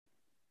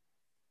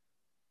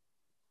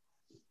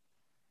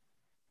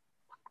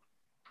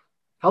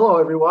Hello,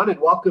 everyone,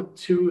 and welcome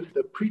to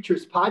the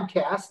Preacher's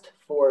Podcast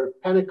for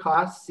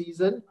Pentecost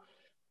season,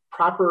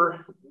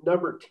 proper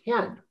number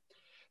 10.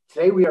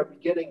 Today we are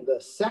beginning the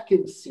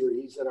second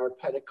series in our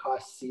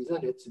Pentecost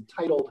season. It's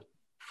entitled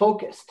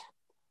Focused.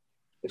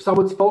 If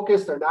someone's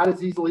focused, they're not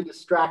as easily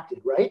distracted,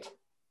 right?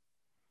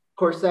 Of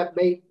course, that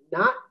may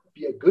not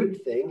be a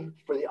good thing.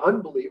 For the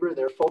unbeliever,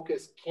 their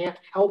focus can't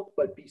help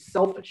but be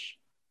selfish,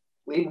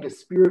 leading to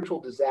spiritual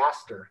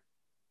disaster.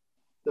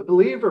 The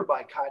believer,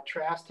 by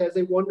contrast, has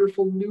a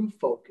wonderful new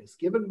focus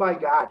given by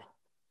God,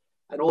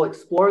 and we'll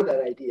explore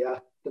that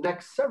idea the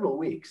next several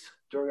weeks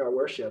during our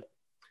worship.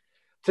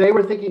 Today,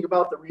 we're thinking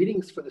about the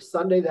readings for the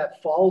Sunday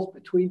that falls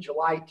between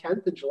July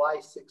 10th and July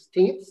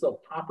 16th, so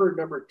proper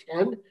number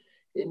 10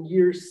 in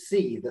year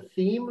C. The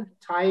theme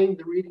tying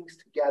the readings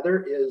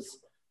together is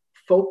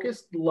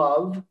Focused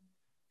Love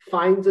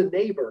Finds a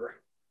Neighbor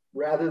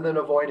Rather Than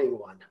Avoiding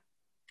One.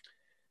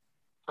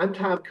 I'm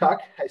Tom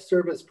Cuck. I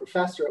serve as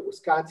professor at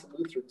Wisconsin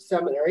Lutheran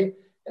Seminary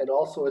and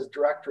also as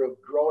director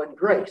of Grow in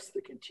Grace,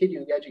 the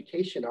continuing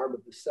education arm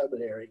of the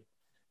seminary.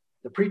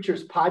 The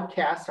Preacher's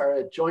Podcasts are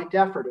a joint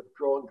effort of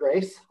Grow in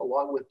Grace,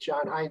 along with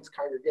John Hines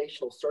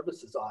Congregational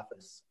Services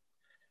Office.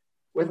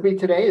 With me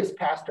today is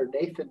Pastor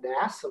Nathan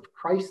Nass of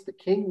Christ the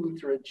King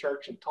Lutheran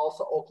Church in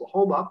Tulsa,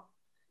 Oklahoma,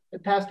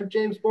 and Pastor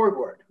James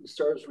Borgward, who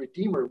serves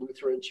Redeemer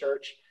Lutheran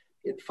Church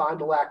in Fond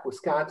du Lac,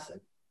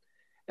 Wisconsin.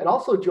 And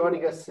also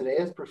joining us today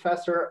is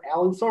Professor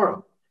Alan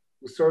Sorum,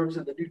 who serves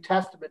in the New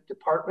Testament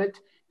department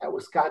at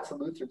Wisconsin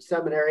Lutheran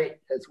Seminary,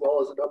 as well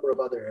as a number of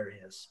other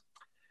areas.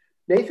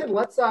 Nathan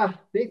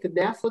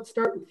Nass, let's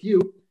start with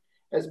you.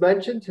 As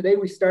mentioned, today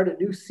we start a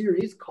new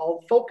series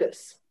called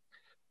Focus.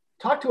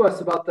 Talk to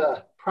us about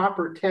the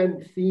proper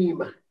 10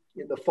 theme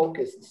in the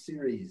Focus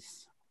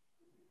series.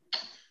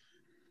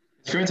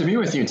 It's great to be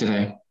with you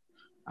today.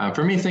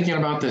 For me, thinking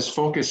about this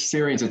focus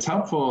series, it's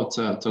helpful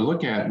to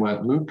look at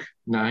what Luke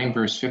 9,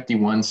 verse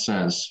 51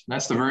 says.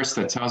 That's the verse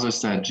that tells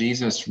us that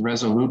Jesus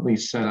resolutely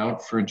set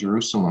out for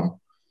Jerusalem.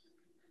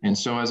 And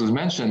so, as was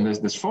mentioned,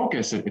 this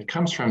focus, it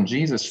comes from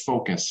Jesus'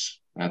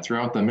 focus.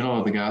 Throughout the middle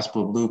of the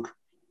Gospel of Luke,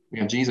 we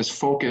have Jesus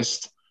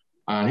focused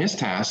on his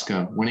task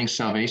of winning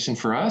salvation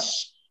for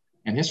us,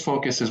 and his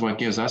focus is what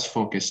gives us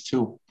focus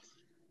too.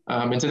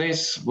 In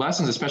today's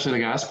lessons, especially the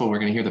Gospel, we're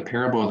going to hear the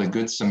parable of the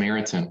Good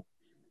Samaritan.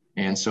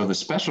 And so the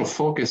special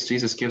focus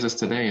Jesus gives us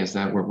today is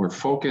that we're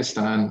focused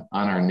on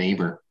our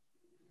neighbor.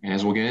 And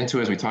as we'll get into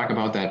as we talk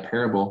about that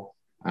parable,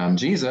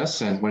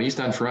 Jesus and what he's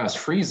done for us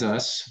frees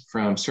us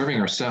from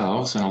serving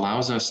ourselves and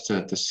allows us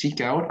to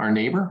seek out our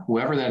neighbor,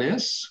 whoever that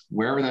is,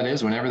 wherever that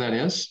is, whenever that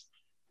is,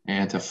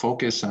 and to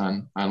focus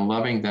on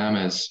loving them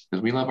as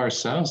we love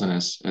ourselves and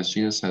as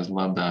Jesus has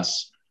loved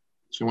us.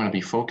 So we want to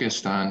be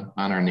focused on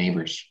our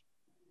neighbors.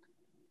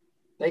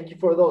 Thank you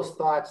for those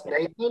thoughts,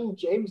 Nathan.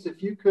 James,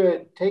 if you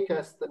could take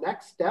us the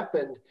next step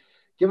and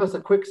give us a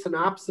quick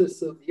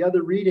synopsis of the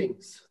other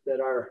readings that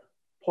are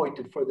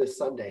pointed for this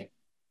Sunday.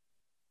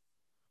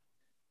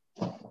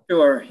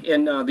 Sure.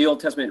 In the Old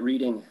Testament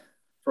reading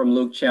from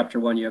Luke chapter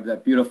 1, you have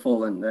that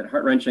beautiful and that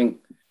heart-wrenching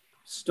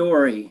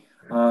story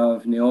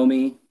of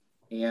Naomi,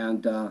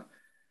 and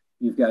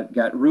you've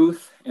got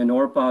Ruth and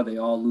Orpah. They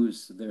all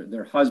lose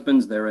their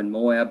husbands. They're in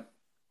Moab.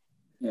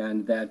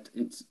 And that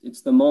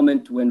it's the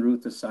moment when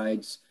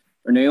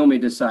Naomi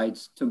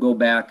decides to go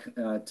back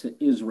to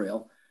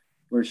Israel,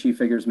 where she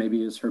figures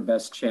maybe is her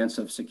best chance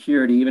of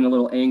security. Even a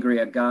little angry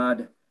at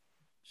God,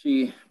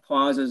 she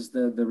pauses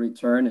the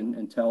return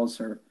and tells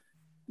her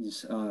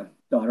these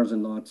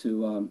daughters-in-law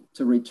to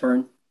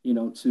return,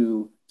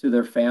 to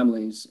their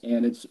families.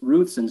 And it's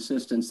Ruth's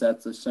insistence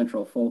that's the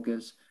central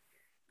focus,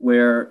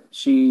 where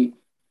she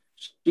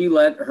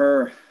let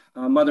her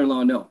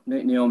mother-in-law know,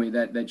 Naomi,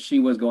 that she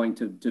was going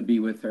to be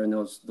with her in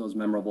those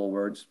memorable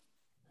words,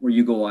 where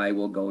you go, I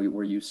will go,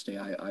 where you stay,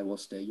 I will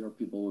stay, your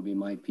people will be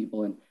my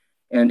people,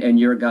 and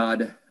your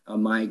God,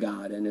 my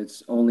God. And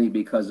it's only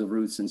because of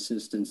Ruth's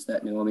insistence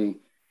that Naomi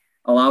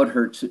allowed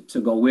her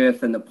to go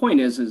with. And the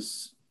point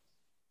is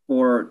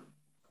for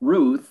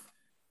Ruth,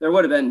 there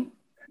would have been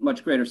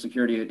much greater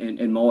security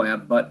in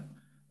Moab, but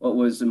what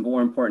was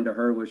more important to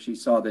her was she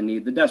saw the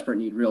desperate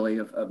need really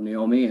of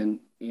Naomi, and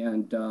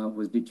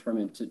was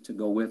determined to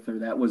go with her.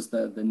 That was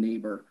the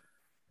neighbor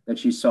that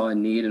she saw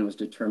in need and was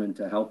determined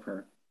to help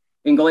her.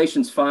 In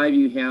Galatians 5,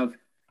 you have,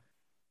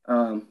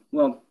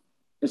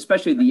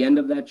 especially the end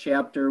of that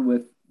chapter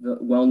with the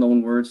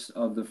well-known words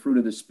of the fruit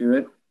of the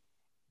Spirit.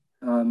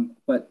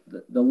 But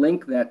the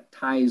link that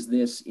ties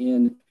this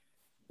in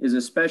is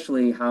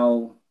especially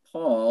how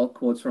Paul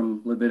quotes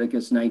from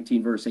Leviticus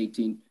 19, verse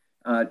 18,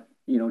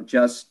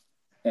 just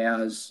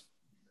as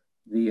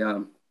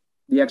the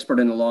expert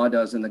in the law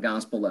does in the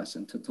gospel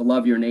lesson, to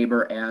love your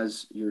neighbor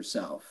as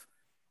yourself.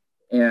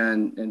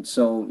 And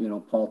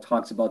so, Paul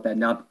talks about that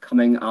not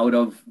coming out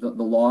of the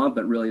law,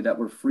 but really that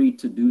we're free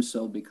to do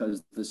so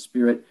because the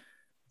Spirit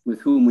with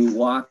whom we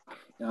walk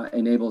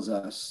enables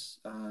us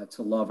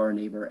to love our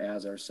neighbor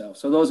as ourselves.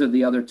 So those are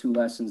the other two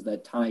lessons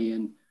that tie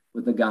in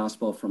with the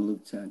gospel from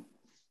Luke 10.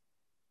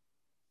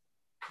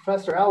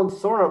 Professor Alan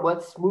Sorum,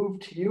 let's move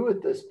to you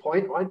at this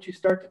point. Why don't you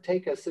start to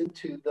take us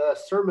into the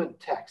sermon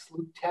text?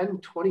 Luke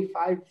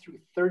 10:25 through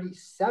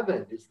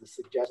 37 is the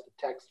suggested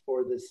text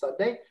for this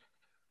Sunday.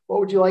 What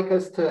would you like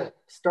us to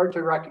start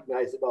to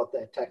recognize about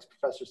that text,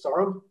 Professor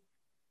Sorum?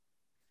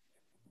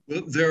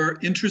 Well, there are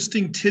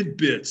interesting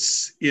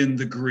tidbits in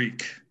the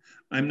Greek.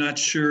 I'm not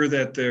sure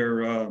that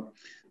they're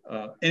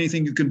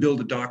anything you can build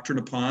a doctrine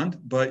upon,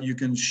 but you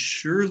can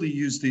surely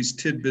use these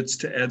tidbits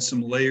to add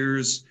some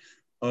layers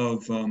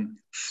of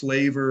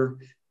flavor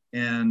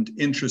and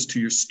interest to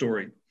your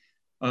story.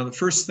 The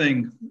first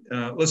thing,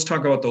 let's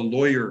talk about the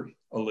lawyer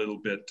a little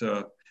bit.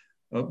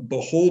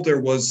 Behold, there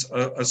was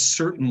a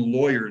certain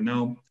lawyer.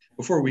 Now,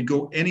 before we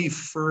go any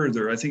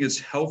further, I think it's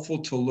helpful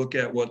to look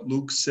at what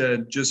Luke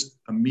said just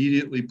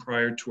immediately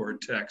prior to our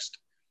text.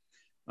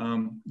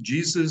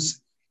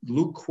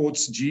 Luke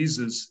quotes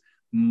Jesus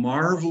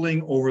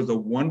marveling over the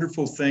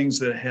wonderful things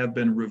that have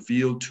been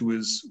revealed to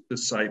his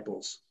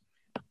disciples.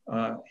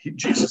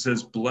 Jesus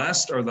says,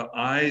 blessed are the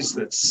eyes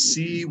that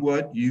see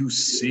what you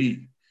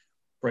see.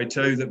 For I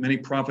tell you that many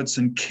prophets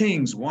and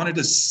kings wanted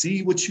to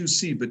see what you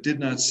see, but did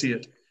not see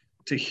it,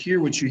 to hear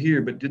what you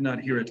hear, but did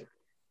not hear it.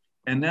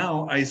 And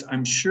now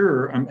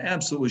I'm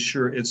absolutely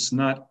sure it's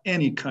not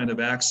any kind of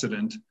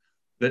accident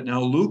that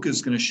now Luke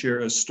is going to share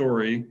a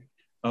story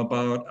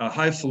about a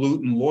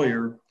highfalutin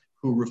lawyer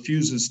who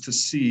refuses to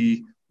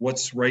see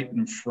what's right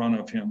in front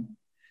of him.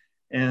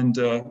 And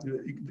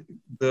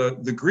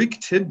the Greek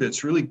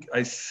tidbits really,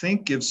 I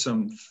think, give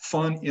some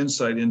fun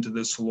insight into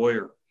this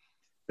lawyer.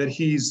 That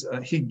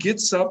he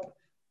gets up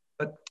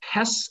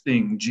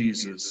testing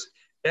Jesus,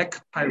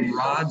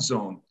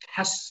 ekpyrazon,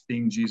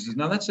 testing Jesus.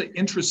 Now that's an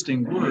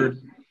interesting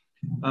word.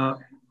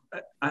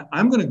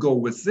 I'm going to go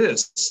with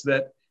this,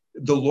 that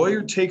the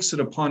lawyer takes it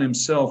upon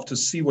himself to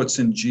see what's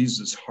in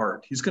Jesus'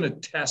 heart. He's going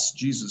to test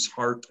Jesus'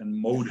 heart and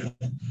motive.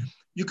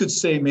 You could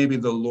say maybe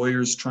the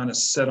lawyer's trying to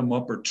set him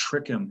up or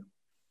trick him.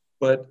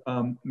 But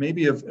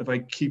maybe if I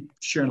keep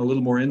sharing a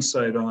little more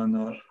insight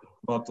on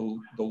about the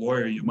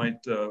lawyer, you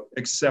might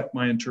accept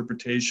my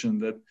interpretation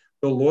that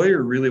the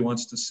lawyer really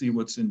wants to see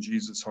what's in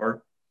Jesus'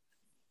 heart.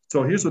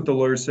 So here's what the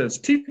lawyer says.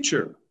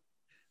 Teacher,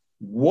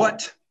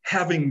 what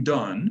having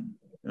done,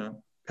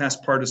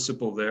 past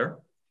participle there,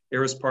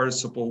 aorist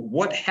participle,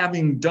 what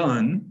having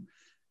done,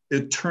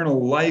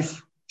 eternal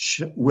life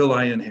will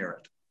I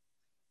inherit?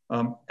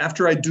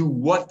 After I do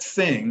what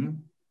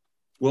thing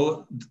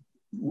will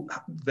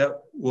that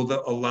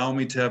allow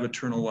me to have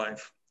eternal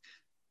life?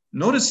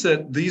 Notice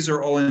that these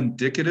are all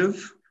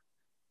indicative.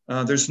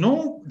 There's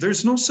no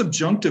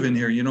subjunctive in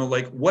here,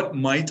 like what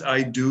might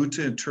I do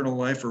to eternal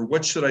life, or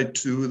what should I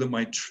do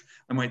that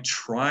I might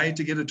try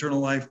to get eternal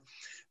life.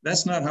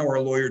 That's not how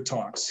our lawyer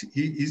talks.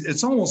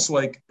 It's almost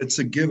like it's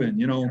a given,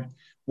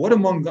 what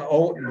among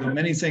the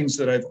many things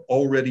that I've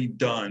already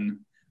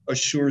done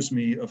assures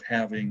me of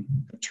having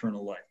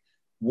eternal life?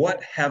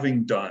 What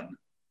having done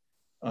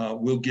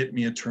will get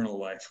me eternal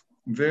life?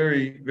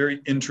 Very,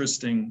 very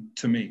interesting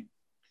to me.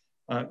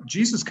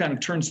 Jesus kind of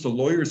turns the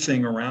lawyer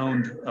thing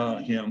around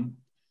him.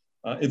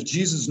 If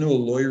Jesus knew a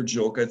lawyer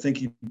joke, I think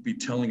he'd be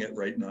telling it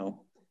right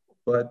now.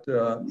 But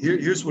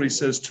here's what he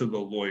says to the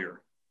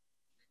lawyer.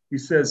 He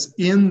says,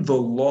 in the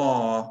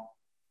law,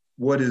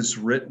 what is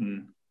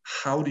written,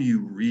 how do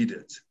you read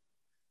it?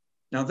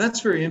 Now,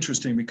 that's very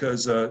interesting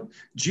because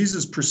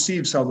Jesus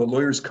perceives how the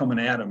lawyer's coming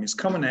at him. He's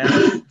coming at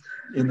him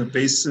in the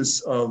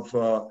basis of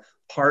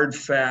hard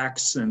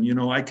facts, and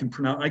I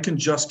can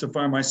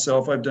justify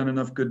myself. I've done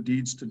enough good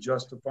deeds to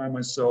justify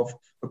myself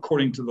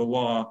according to the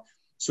law.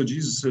 So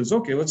Jesus says,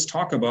 okay, let's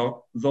talk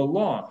about the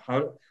law.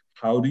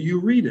 How do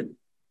you read it?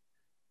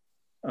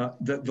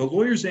 The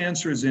lawyer's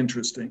answer is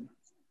interesting.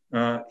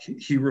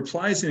 He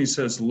replies and he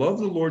says, love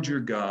the Lord your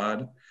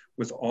God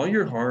with all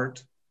your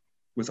heart,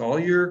 with all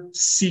your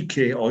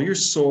psyche, all your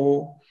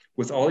soul,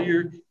 with all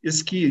your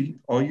ischia,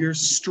 all your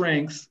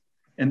strength.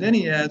 And then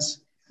he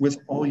adds, with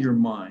all your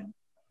mind.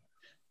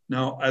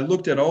 Now, I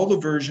looked at all the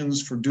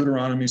versions for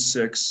Deuteronomy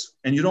 6,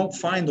 and you don't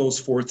find those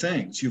four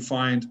things. You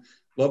find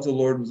love the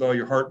Lord with all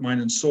your heart,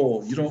 mind, and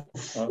soul. You don't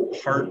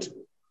heart,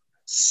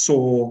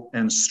 soul,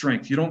 and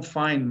strength. You don't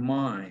find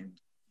mind.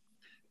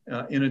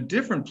 In a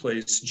different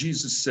place,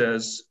 Jesus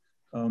says,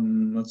 I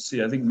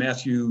think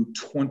Matthew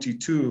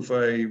 22, if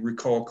I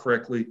recall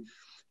correctly,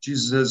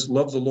 Jesus says,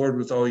 love the Lord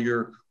with all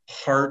your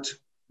heart,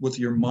 with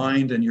your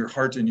mind, and your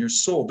heart, and your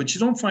soul. But you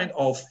don't find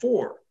all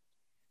four.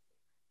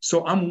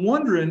 So I'm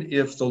wondering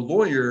if the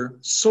lawyer,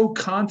 so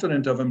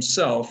confident of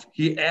himself,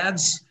 he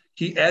adds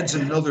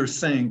another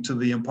thing to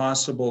the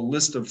impossible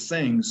list of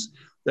things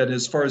that,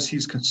 as far as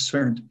he's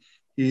concerned,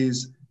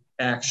 he's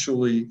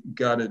actually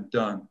got it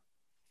done.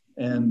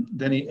 And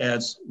then he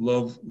adds,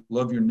 love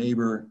your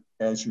neighbor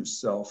as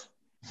yourself.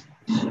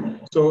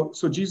 So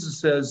Jesus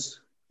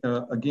says,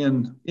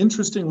 again,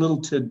 interesting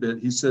little tidbit.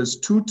 He says,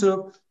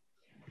 tuta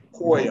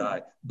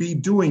hoi, be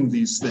doing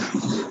these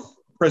things,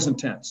 present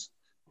tense.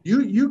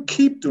 You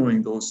keep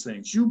doing those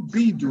things. You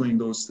be doing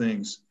those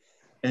things,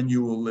 and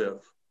you will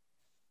live.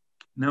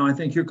 Now, I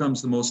think here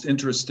comes the most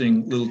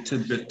interesting little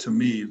tidbit to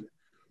me.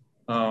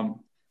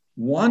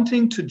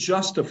 wanting to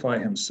justify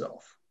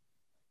himself.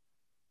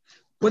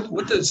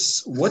 What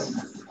does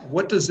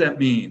that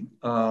mean?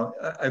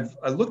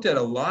 I looked at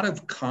a lot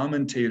of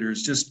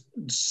commentators just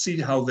to see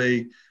how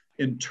they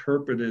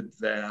interpreted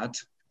that.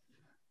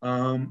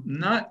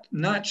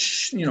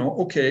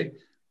 Okay,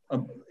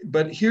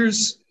 but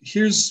here's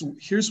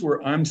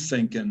where I'm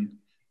thinking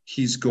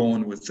he's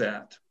going with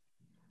that.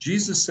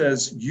 Jesus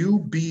says, you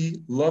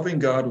be loving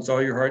God with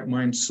all your heart,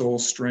 mind, soul,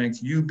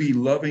 strength. You be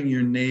loving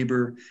your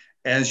neighbor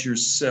as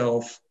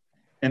yourself.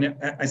 And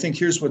I think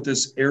here's what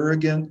this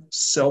arrogant,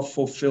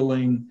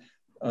 self-fulfilling,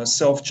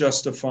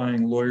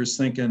 self-justifying lawyer's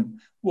thinking.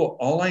 Well,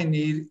 all I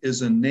need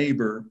is a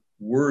neighbor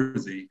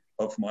worthy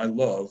of my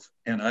love,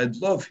 and I'd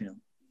love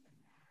him.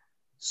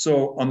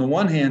 So on the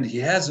one hand, he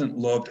hasn't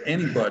loved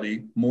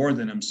anybody more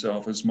than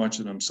himself, as much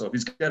as himself.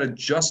 He's got to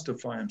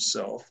justify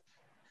himself.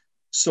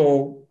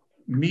 So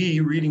me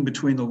reading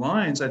between the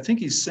lines, I think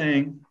he's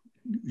saying,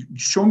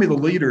 show me the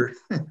leader,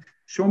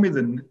 show me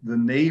the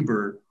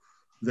neighbor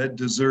that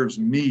deserves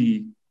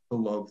me to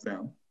love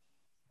them.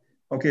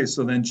 Okay,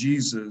 so then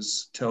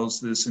Jesus tells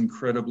this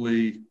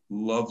incredibly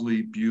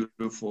lovely,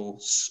 beautiful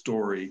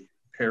story,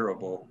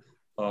 parable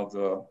of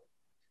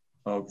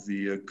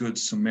the Good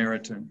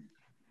Samaritan.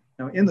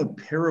 Now, in the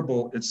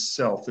parable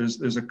itself,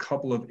 there's a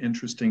couple of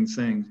interesting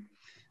things.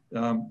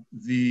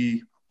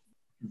 The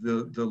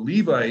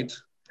Levite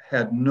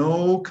had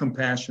no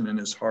compassion in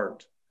his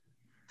heart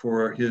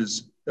for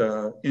his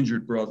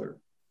injured brother,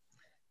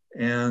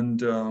 and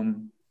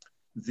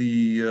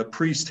the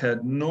priest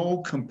had no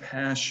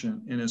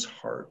compassion in his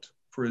heart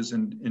for his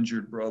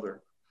injured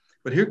brother.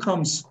 But here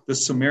comes the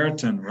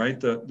Samaritan, right?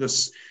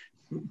 This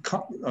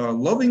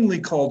lovingly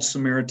called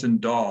Samaritan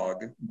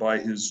dog by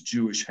his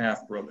Jewish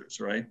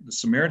half-brothers, right? The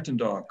Samaritan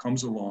dog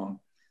comes along.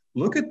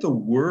 Look at the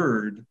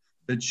word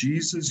that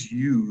Jesus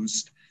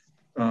used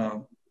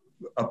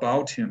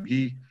about him.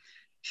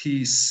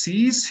 He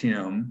sees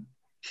him,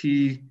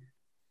 he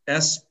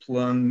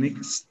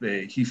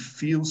esplanizte, he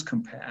feels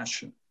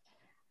compassion.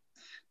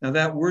 Now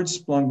that word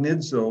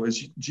splagnizo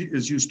is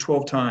used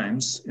 12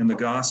 times in the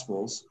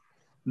Gospels.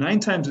 9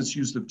 times it's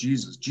used of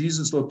Jesus.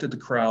 Jesus looked at the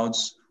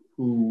crowds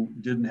who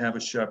didn't have a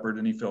shepherd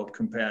and he felt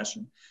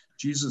compassion.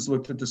 Jesus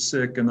looked at the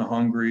sick and the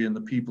hungry and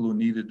the people who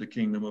needed the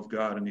kingdom of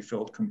God and he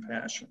felt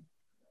compassion.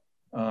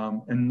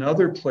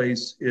 Another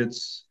place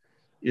it's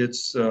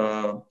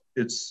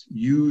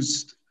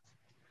used,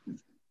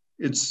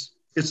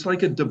 it's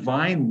like a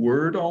divine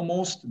word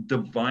almost,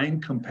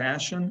 divine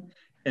compassion,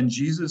 and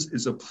Jesus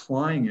is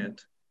applying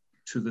it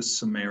to the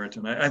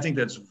Samaritan. I think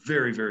that's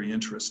very, very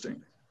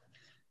interesting.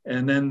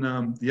 And then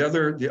the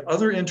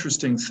other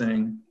interesting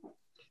thing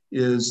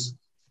is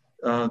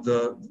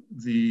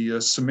the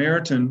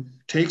Samaritan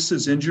takes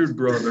his injured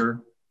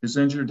brother, his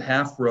injured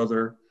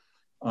half-brother,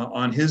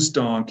 on his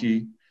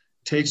donkey,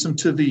 takes him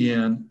to the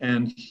inn,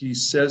 and he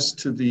says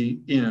to the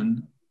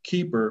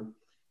innkeeper,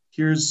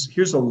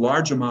 here's a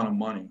large amount of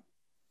money.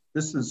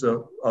 This is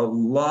a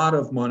lot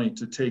of money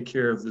to take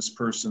care of this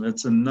person.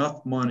 It's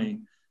enough money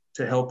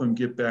to help him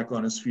get back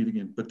on his feet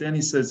again. But then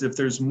he says, if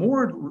there's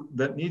more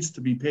that needs to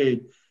be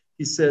paid,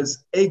 he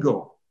says,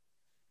 ego.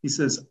 He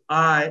says,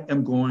 I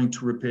am going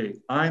to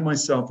repay. I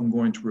myself am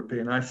going to repay.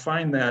 And I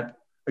find that,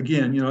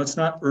 again, it's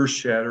not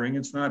earth-shattering.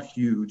 It's not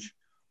huge.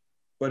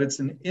 But it's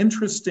an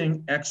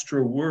interesting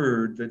extra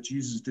word that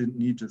Jesus didn't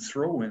need to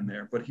throw in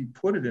there, but he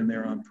put it in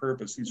there on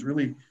purpose. He's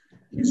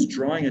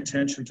drawing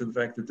attention to the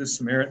fact that this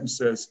Samaritan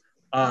says,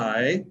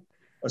 I,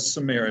 a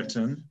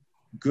Samaritan,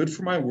 good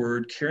for my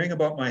word, caring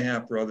about my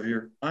half-brother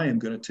here, I am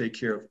going to take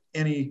care of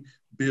any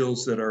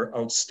bills that are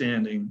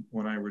outstanding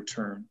when I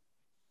return.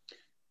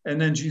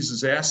 And then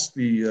Jesus asked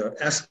the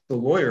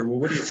lawyer, well,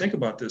 what do you think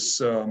about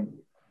this?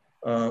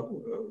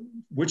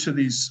 Which of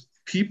these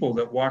people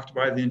that walked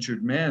by the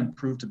injured man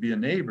proved to be a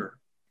neighbor?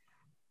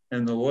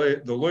 And the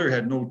lawyer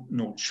had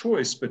no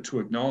choice but to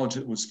acknowledge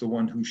it was the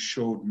one who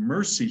showed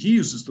mercy. He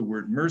uses the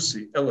word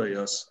mercy,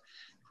 eleos,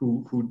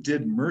 who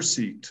did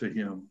mercy to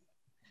him.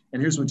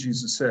 And here's what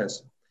Jesus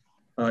says.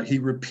 He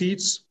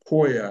repeats,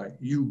 poiai,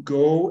 you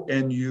go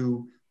and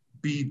you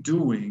be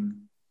doing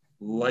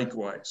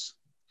likewise.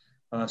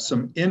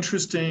 Some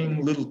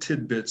interesting little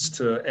tidbits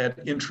to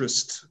add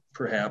interest,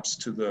 perhaps,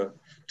 to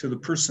the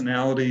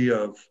personality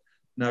of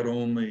not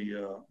only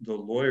the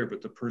lawyer,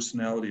 but the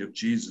personality of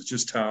Jesus,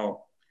 just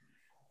how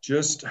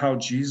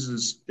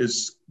Jesus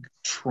is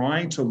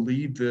trying to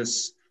lead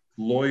this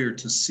lawyer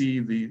to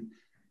see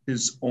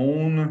his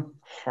own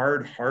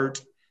hard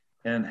heart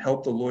and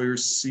help the lawyer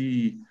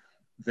see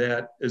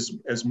that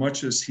as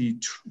much as he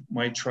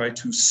might try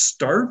to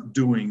start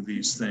doing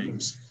these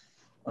things,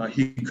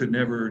 he could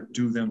never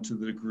do them to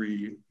the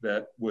degree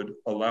that would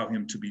allow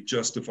him to be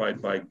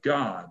justified by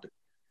God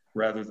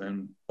rather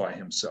than by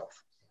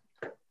himself.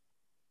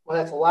 Well,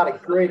 that's a lot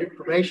of great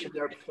information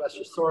there,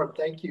 Professor Sorum.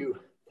 Thank you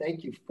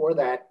for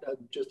that.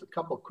 Just a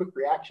couple of quick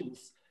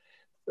reactions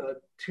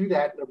to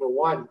that. Number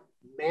one,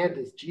 man,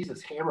 does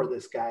Jesus hammer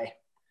this guy.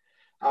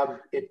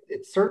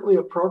 It's certainly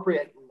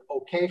appropriate and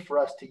okay for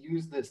us to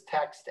use this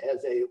text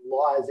as a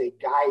law, as a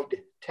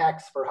guide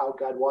text for how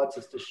God wants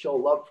us to show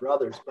love for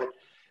others. But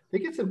I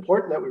think it's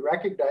important that we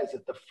recognize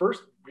that the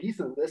first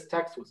reason this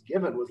text was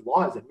given was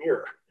law as a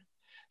mirror.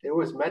 It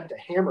was meant to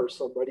hammer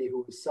somebody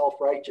who was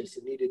self-righteous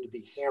and needed to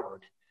be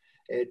hammered.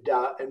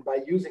 And by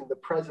using the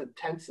present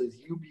tenses,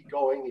 you be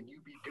going and you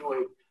be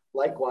doing,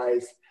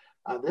 likewise,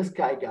 this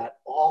guy got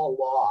all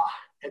law.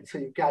 And so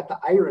you've got the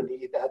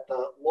irony that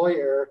the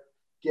lawyer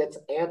gets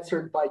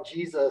answered by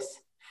Jesus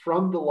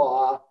from the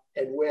law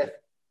and with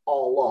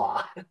all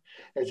law.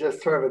 It's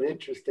just sort of an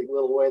interesting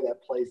little way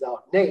that plays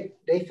out.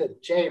 Nathan,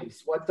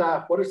 James, what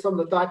are some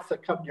of the thoughts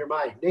that come to your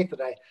mind?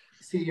 Nathan, I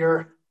see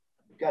you've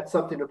got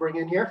something to bring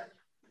in here.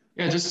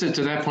 Yeah, just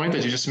to that point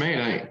that you just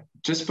made,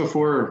 just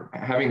before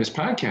having this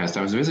podcast,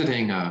 I was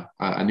visiting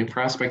a new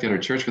prospect at her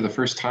church for the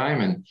first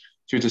time, and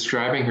she was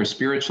describing her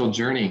spiritual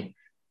journey.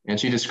 And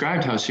she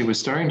described how she was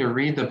starting to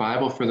read the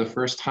Bible for the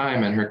first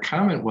time. And her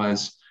comment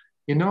was,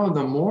 the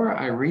more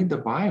I read the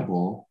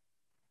Bible,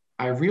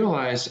 I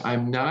realize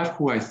I'm not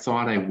who I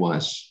thought I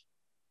was.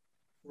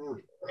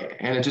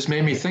 And it just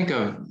made me think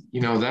of,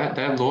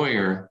 that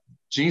lawyer,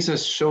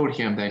 Jesus showed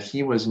him that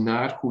he was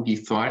not who he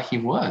thought he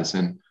was.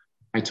 And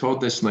I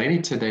told this lady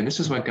today, this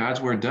is what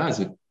God's word does.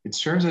 It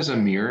serves as a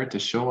mirror to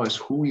show us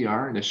who we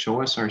are and to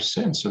show us our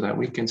sins so that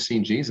we can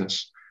see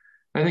Jesus.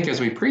 I think as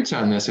we preach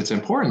on this, it's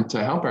important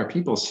to help our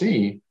people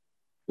see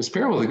this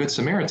parable of the Good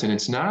Samaritan.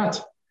 It's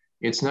not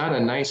a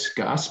nice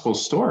gospel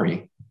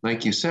story.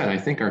 Like you said, I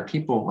think our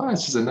people,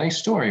 this is a nice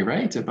story,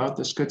 right? About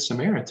this Good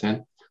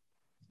Samaritan.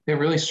 It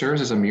really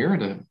serves as a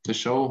mirror to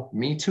show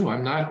me too.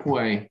 I'm not who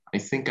I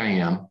think I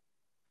am.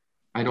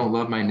 I don't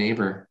love my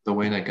neighbor the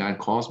way that God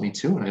calls me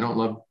to, and I don't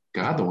love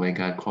God the way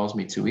God calls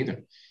me to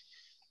either.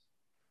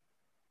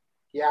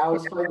 Yeah, I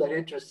always find that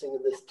interesting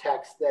in this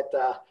text that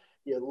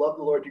love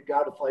the Lord your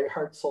God with all your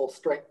heart, soul,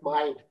 strength,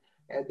 mind,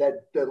 and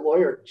that the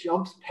lawyer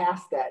jumps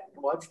past that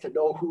and wants to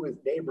know who his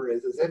neighbor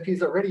is, as if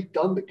he's already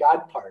done the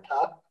God part,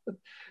 huh?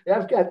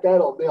 I've got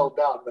that all nailed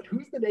down, but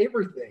who's the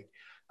neighbor thing?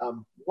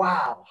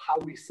 Wow, how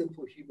we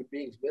sinful human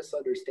beings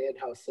misunderstand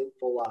how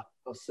sinful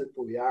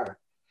we are.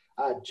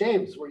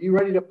 James, were you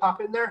ready to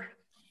pop in there?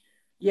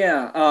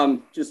 Yeah,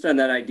 just on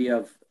that idea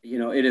of,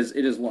 it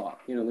is law.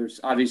 There's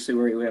obviously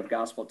where we have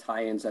gospel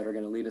tie-ins that are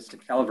going to lead us to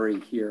Calvary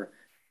here.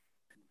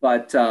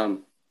 But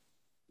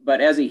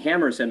as he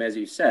hammers him, as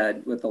you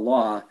said, with the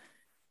law,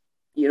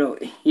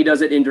 he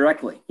does it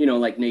indirectly,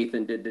 like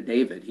Nathan did to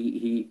David.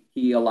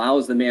 He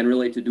allows the man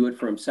really to do it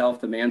for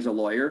himself. The man's a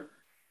lawyer.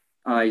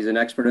 He's an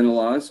expert in the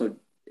law.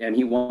 And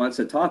he wants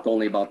to talk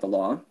only about the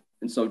law.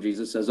 And so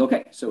Jesus says,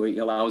 okay. So he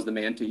allows the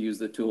man to use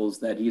the tools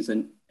that is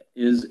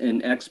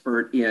an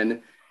expert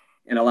in,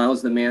 and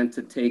allows the man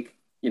to take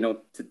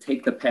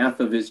the path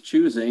of his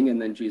choosing. And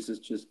then Jesus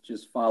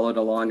just followed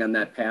along on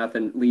that path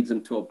and leads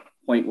him to a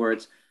point where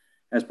it's,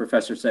 as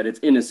Professor said, it's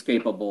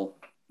inescapable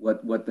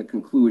what the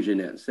conclusion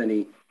is.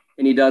 And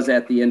he does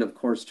at the end, of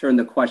course, turn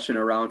the question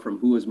around from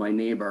who is my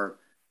neighbor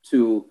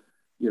to,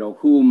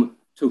 whom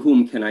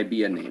can I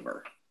be a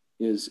neighbor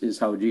is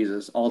how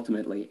Jesus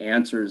ultimately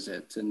answers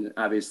it. And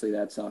obviously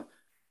that's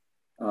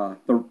the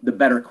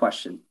better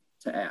question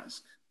to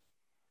ask.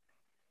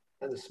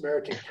 And the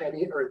Samaritan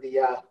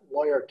the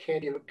lawyer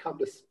can't even come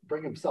to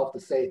bring himself to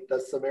say the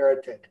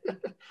Samaritan.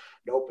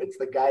 Nope, it's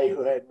the guy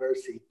who had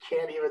mercy.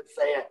 Can't even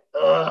say it.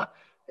 I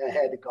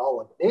had to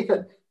call him.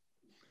 Nathan.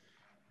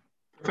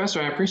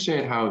 Professor, I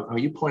appreciate how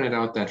you pointed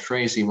out that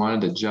phrase, he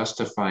wanted to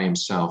justify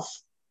himself.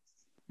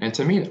 And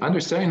to me,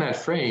 understanding that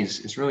phrase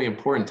is really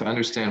important to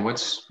understand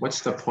what's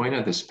the point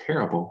of this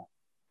parable.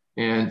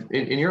 And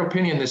in your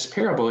opinion, this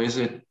parable, is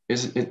it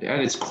at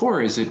its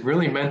core, is it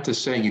really meant to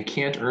say you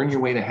can't earn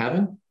your way to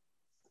heaven?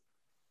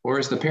 Or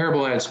is the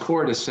parable at its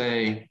core to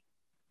say,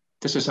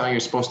 this is how you're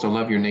supposed to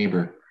love your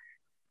neighbor?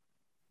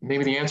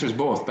 Maybe the answer is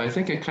both, but I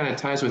think it kind of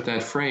ties with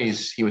that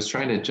phrase. He was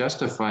trying to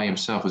justify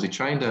himself. Was he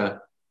trying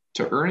to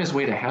earn his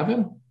way to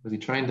heaven? Was he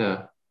trying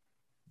to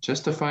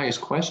justify his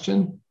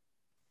question?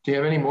 Do you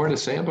have any more to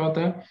say about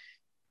that?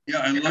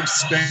 Yeah, I love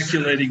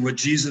speculating what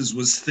Jesus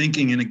was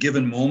thinking in a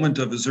given moment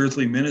of his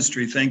earthly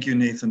ministry. Thank you,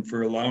 Nathan,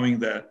 for allowing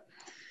that.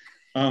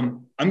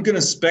 I'm going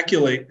to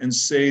speculate and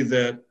say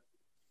that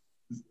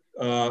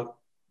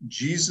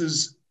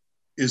Jesus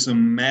is a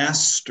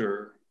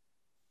master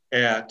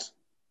at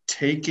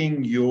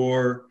taking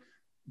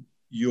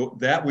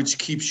that which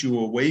keeps you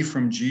away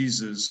from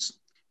Jesus.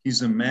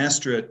 He's a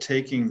master at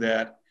taking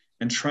that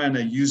and trying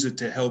to use it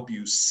to help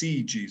you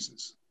see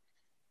Jesus.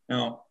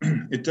 Now,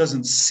 it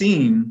doesn't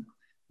seem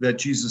that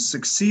Jesus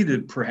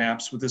succeeded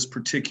perhaps with this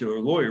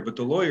particular lawyer, but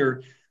the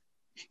lawyer,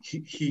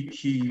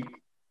 he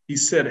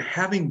said,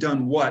 having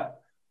done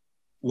what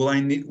will I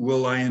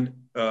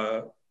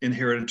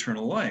inherit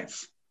eternal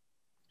life?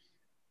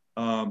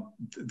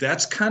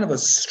 That's kind of a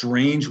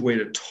strange way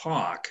to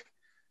talk.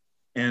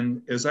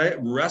 And as I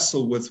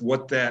wrestle with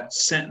what that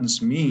sentence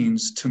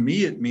means, to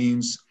me it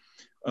means,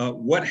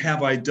 what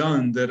have I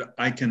done that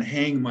I can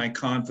hang my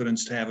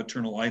confidence to have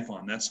eternal life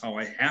on? That's how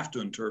I have to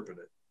interpret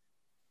it.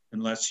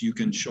 unless you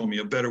can show me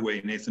a better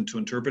way, Nathan, to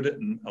interpret it,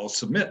 and I'll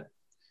submit.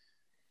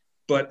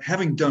 But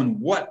having done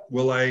what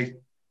will I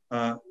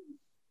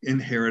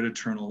inherit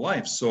eternal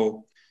life?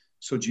 So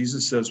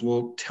Jesus says,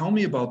 well, tell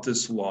me about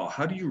this law.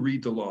 How do you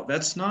read the law?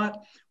 That's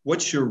not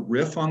what's your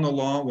riff on the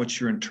law, what's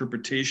your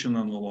interpretation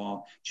on the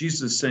law.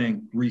 Jesus is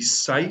saying,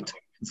 recite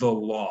the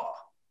law.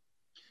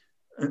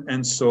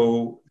 And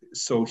so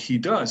he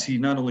does. He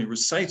not only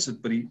recites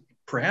it, but he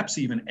perhaps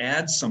even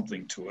adds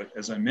something to it.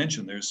 As I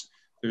mentioned, there's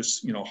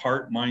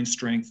heart, mind,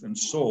 strength, and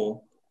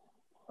soul.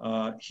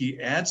 He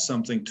adds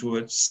something to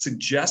it,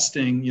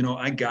 suggesting,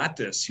 I got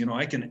this.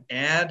 I can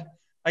add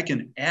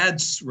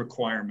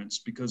requirements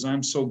because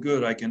I'm so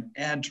good. I can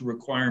add to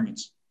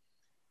requirements.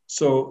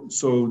 So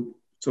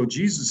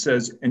Jesus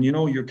says, and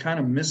you're kind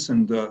of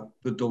missing the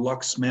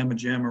deluxe mamma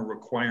jamma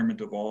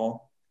requirement of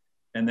all,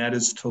 and that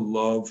is to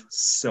love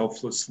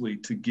selflessly,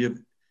 to give,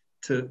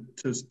 to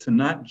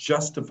not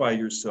justify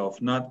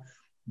yourself, not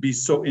be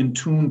so in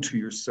tune to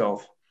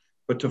yourself,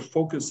 but to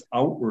focus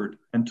outward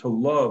and to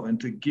love and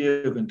to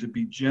give and to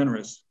be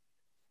generous.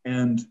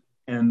 And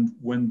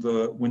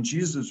when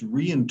Jesus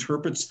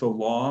reinterprets the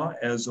law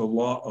as a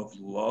law of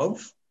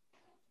love,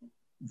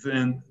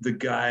 then the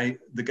guy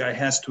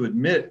has to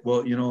admit,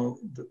 well,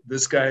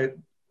 this guy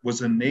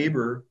was a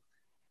neighbor.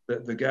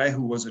 The guy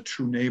who was a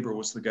true neighbor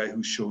was the guy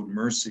who showed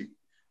mercy.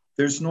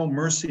 There's no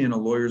mercy in a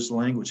lawyer's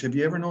language. Have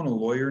you ever known a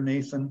lawyer,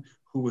 Nathan,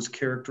 who was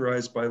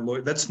characterized by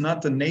lawyer? That's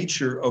not the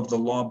nature of the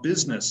law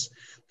business.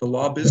 The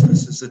law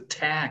business is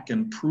attack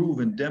and prove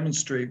and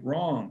demonstrate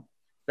wrong.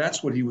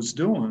 That's what he was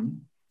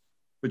doing.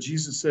 But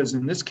Jesus says,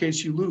 in this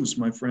case, you lose,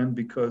 my friend,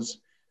 because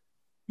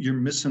you're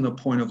missing the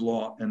point of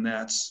law, and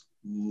that's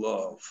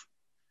love.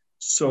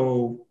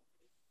 So,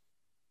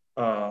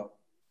 and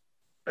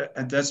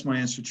that's my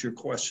answer to your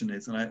question,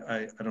 Nathan.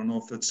 I don't know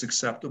if that's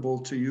acceptable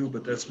to you,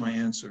 but that's my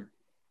answer.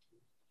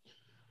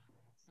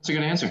 That's a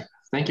good answer.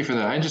 Thank you for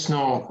that. I just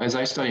know as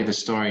I study the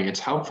story, it's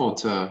helpful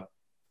to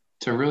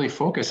really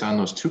focus on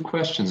those two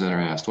questions that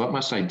are asked. What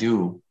must I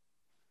do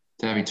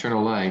to have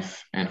eternal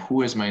life? And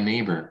who is my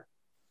neighbor?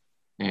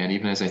 And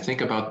even as I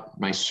think about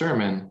my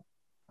sermon,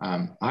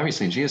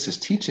 obviously Jesus is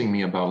teaching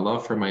me about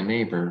love for my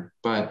neighbor,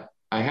 but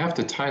I have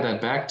to tie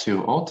that back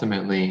to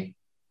ultimately,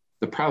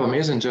 the problem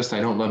isn't just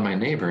I don't love my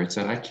neighbor, it's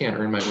that I can't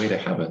earn my way to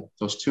heaven.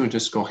 Those two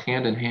just go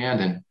hand in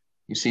hand, and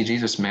you see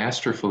Jesus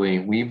masterfully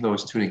weave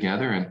those two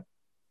together. And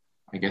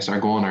I guess our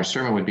goal in our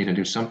sermon would be to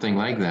do something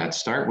like that.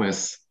 Start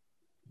with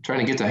trying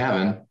to get to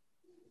heaven.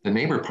 The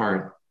neighbor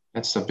part,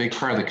 that's a big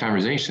part of the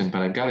conversation,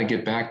 but I've got to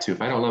get back to,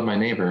 if I don't love my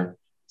neighbor,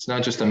 it's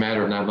not just a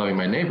matter of not loving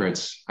my neighbor,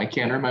 it's I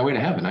can't earn my way to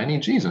heaven. I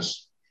need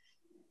Jesus.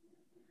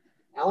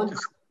 Alan?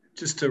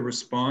 Just to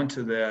respond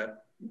to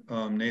that,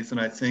 Nathan,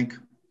 I think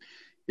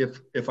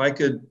if I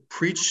could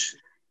preach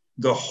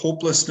the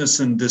hopelessness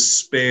and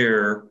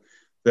despair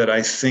that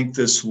I think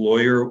this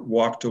lawyer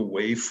walked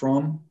away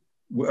from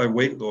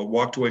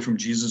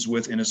Jesus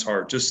with in his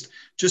heart, just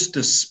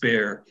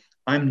despair.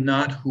 I'm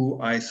not who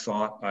I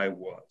thought I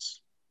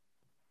was.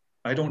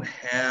 I don't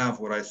have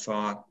what I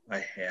thought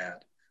I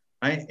had.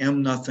 I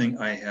am nothing.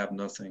 I have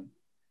nothing.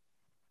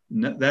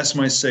 That's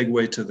my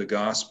segue to the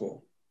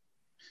gospel.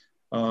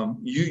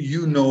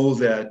 You know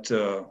that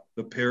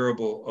the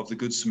parable of the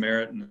Good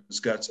Samaritan has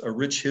got a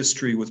rich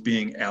history with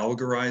being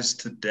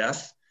allegorized to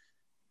death.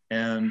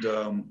 And,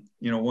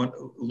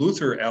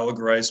 Luther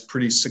allegorized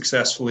pretty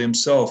successfully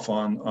himself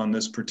on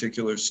this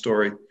particular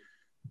story.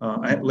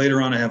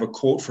 Later on, I have a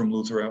quote from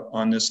Luther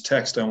on this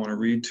text I want to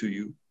read to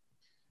you.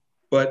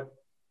 But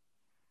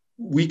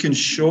we can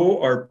show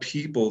our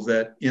people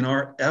that in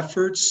our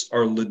efforts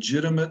are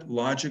legitimate,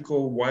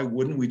 logical. Why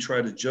wouldn't we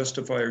try to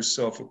justify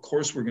ourselves? Of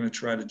course, we're going to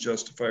try to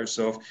justify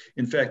ourselves.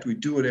 In fact, we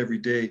do it every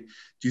day.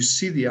 Do you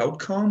see the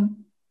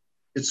outcome?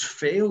 It's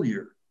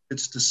failure.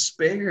 It's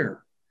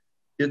despair.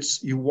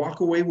 It's you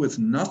walk away with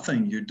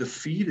nothing. You're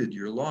defeated.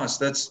 You're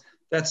lost. That's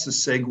the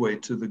segue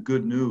to the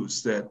good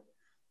news that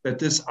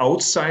this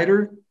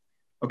outsider,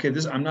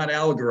 I'm not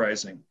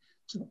allegorizing.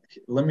 So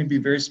let me be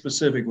very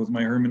specific with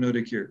my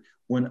hermeneutic here.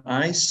 When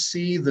I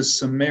see the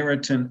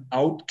Samaritan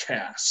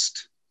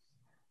outcast,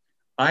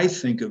 I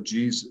think of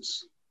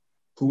Jesus,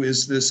 who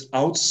is this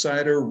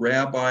outsider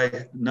rabbi,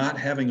 not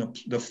having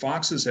the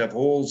foxes have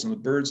holes and the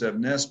birds have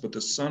nests, but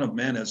the Son of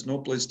Man has no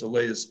place to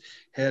lay his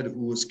head,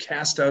 who was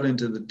cast out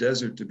into the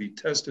desert to be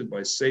tested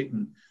by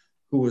Satan,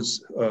 who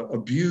was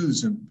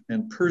abused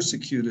and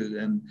persecuted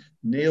and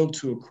nailed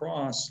to a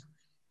cross.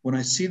 When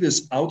I see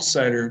this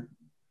outsider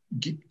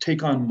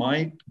take on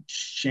my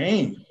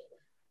shame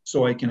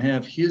so I can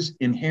have his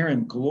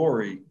inherent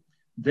glory,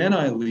 then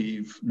I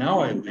leave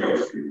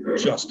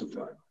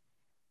justified.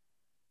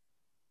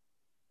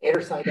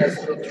 Anderson has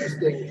some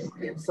interesting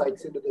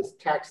insights into this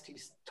text. He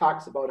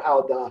talks about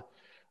how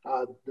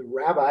the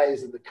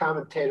rabbis and the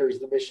commentators,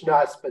 the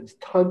Mishnah, spends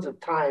tons of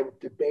time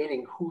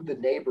debating who the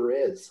neighbor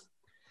is.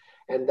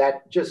 And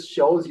that just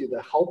shows you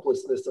the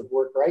helplessness of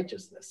work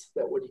righteousness,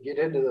 that when you get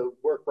into the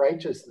work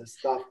righteousness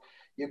stuff,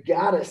 you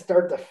got to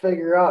start to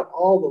figure out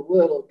all the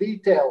little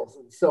details.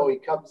 And so he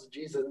comes to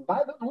Jesus, and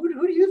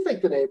who do you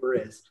think the neighbor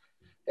is?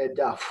 And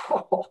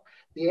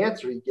the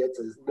answer he gets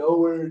is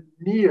nowhere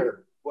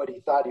near what he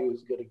thought he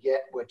was going to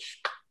get,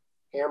 which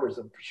hammers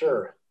him for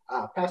sure.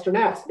 Pastor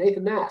Nass,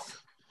 Nathan Nass.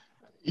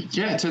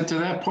 Yeah, to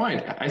that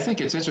point, I think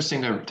it's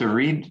interesting to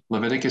read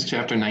Leviticus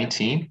chapter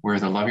 19, where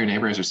the love your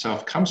neighbor as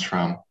yourself comes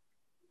from.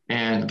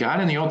 And God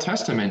in the Old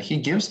Testament, he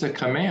gives the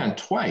command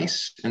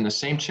twice in the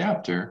same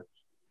chapter.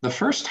 The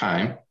first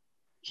time,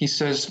 he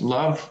says,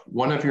 love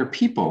one of your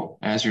people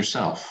as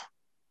yourself.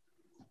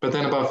 But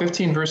then about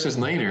 15 verses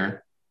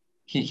later,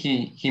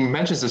 he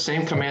mentions the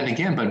same command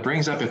again, but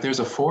brings up, if there's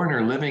a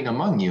foreigner living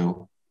among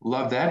you,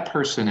 love that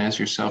person as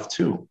yourself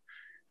too.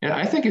 And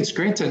I think it's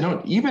great to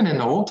note, even in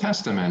the Old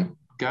Testament,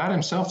 God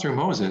himself through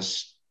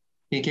Moses,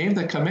 he gave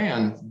the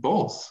command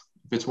both.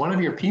 If it's one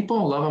of your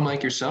people, love him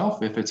like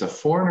yourself. If it's a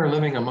foreigner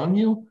living among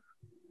you,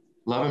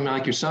 love him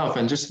like yourself.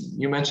 And just,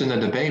 you mentioned the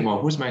debate, well,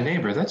 who's my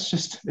neighbor? It's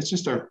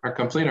just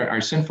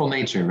our sinful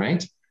nature,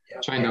 right?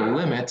 Yep. Trying to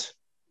limit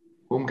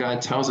whom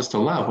God tells us to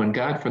love, when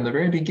God, from the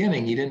very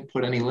beginning, he didn't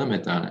put any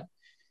limit on it.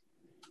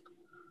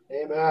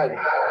 Amen.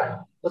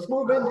 Let's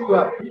move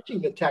into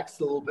preaching the text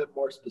a little bit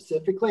more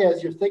specifically.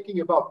 As you're thinking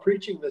about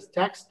preaching this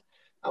text,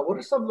 what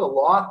are some of the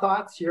law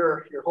thoughts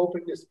you're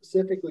hoping to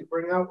specifically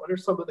bring out? What are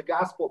some of the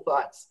gospel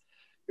thoughts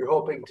you're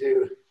hoping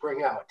to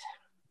bring out?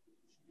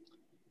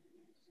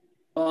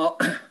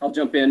 I'll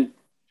jump in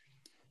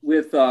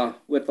with the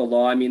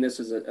law. I mean, this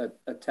is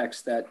a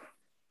text that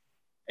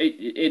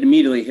it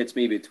immediately hits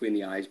me between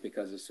the eyes,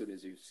 because as soon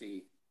as you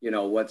see,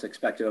 what's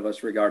expected of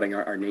us regarding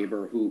our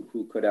neighbor,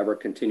 who could ever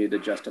continue to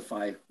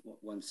justify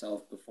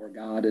oneself before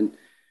God.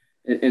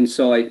 And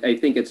so I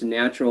think it's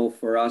natural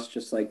for us,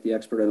 just like the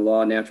expert in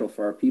law, natural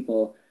for our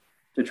people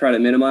to try to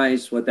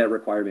minimize what that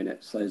requirement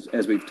is,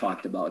 as we've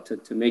talked about,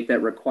 to make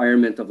that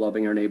requirement of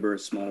loving our neighbor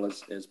as small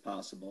as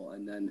possible.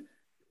 And then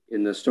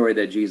in the story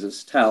that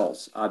Jesus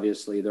tells,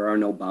 obviously there are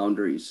no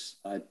boundaries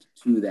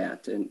to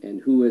that,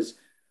 and who is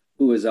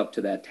up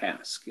to that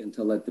task, and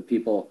to let the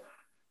people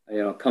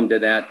come to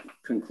that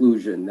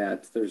conclusion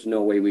that there's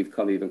no way we've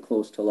come even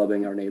close to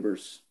loving our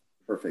neighbors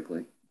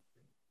perfectly.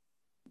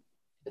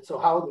 And so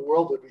how in the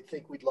world would we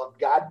think we'd love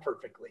God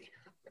perfectly?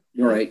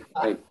 Right.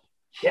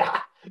 Yeah,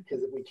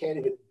 because if we can't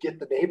even get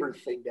the neighbor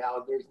thing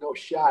down, there's no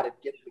shot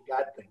at getting the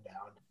God thing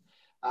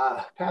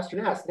down. Pastor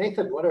Nass,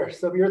 Nathan, what are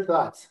some of your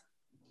thoughts?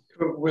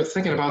 We're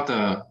thinking about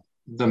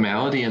the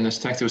malady in this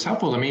text. It was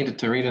helpful to me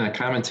to read in a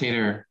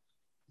commentator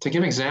to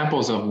give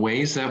examples of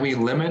ways that we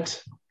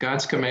limit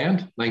God's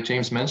command, like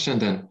James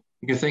mentioned. And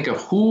you can think of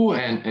who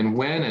and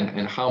when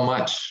and how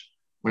much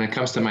when it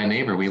comes to my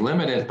neighbor. We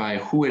limit it by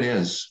who it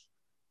is.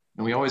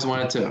 And we always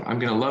want it to, I'm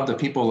going to love the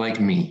people like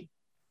me.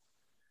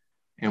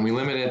 And we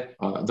limit it,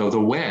 the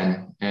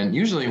when. And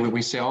usually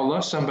we say, I'll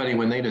love somebody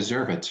when they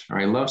deserve it. Or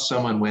I love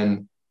someone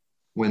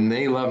when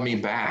they love me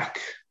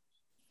back.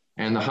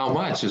 And the how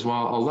much is,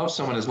 well, I'll love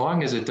someone as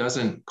long as it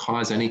doesn't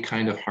cause any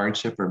kind of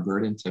hardship or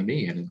burden to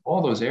me. And in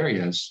all those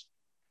areas,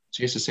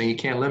 Jesus is saying you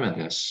can't limit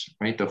this,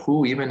 right? The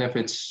who, even if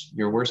it's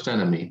your worst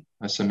enemy,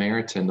 a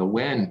Samaritan. The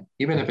when,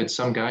 even if it's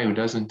some guy who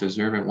doesn't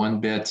deserve it one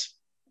bit,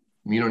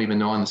 you don't even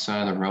know on the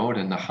side of the road.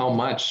 And the how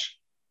much,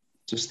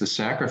 just the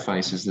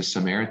sacrifices the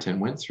Samaritan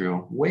went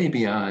through, way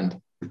beyond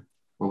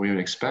what we would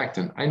expect.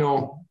 And I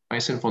know my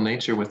sinful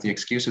nature with the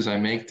excuses I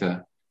make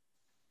to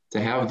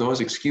have those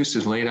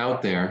excuses laid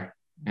out there,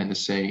 and to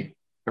say,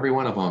 every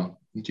one of them,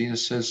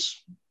 Jesus says,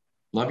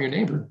 love your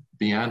neighbor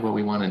beyond what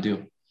we want to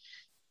do.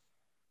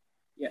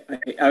 Yeah,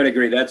 I would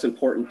agree. That's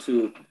important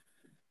to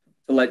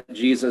let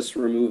Jesus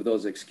remove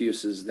those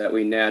excuses that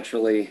we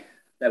naturally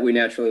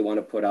want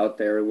to put out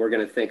there. We're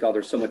going to think, oh,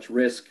 there's so much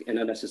risk and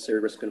unnecessary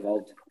risk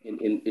involved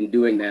in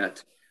doing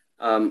that.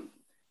 And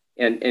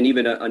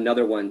even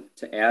another one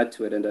to add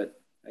to it, and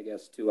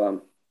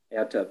to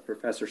add to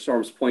Professor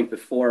Storm's point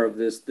before of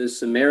this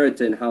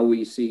Samaritan, how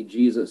we see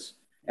Jesus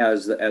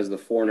as the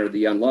foreigner,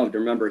 the unloved.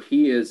 Remember,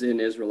 he is in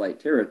Israelite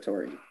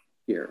territory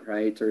here,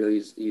 right? Or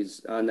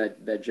he's on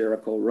that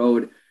Jericho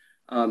road.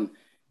 And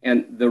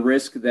the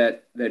risk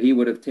that he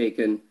would have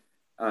taken,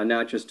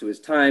 not just to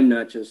his time,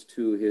 not just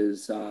to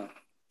his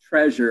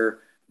treasure,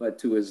 but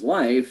to his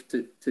life,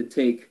 to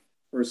take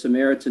for a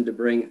Samaritan to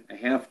bring a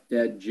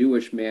half-dead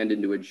Jewish man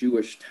into a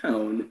Jewish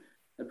town,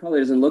 that probably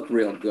doesn't look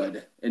real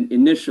good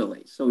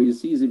initially. So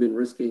he's even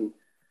risking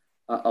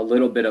a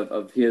little bit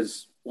of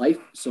his life,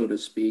 so to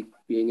speak,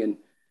 being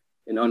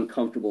in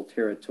uncomfortable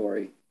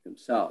territory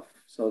himself.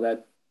 So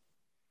that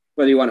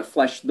whether you want to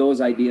flesh those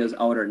ideas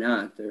out or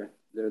not, they're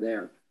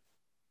there.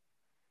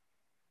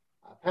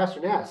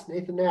 Pastor Nass,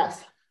 Nathan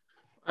Nass.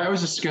 I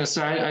was just going to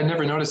say, I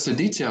never noticed the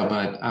detail,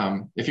 but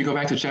if you go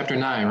back to chapter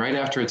 9, right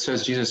after it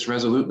says Jesus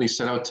resolutely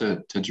set out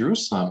to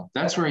Jerusalem,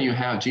 that's where you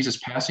have Jesus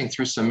passing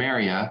through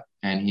Samaria,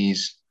 and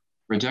he's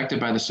rejected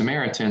by the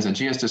Samaritans, and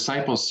Jesus'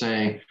 disciples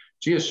say,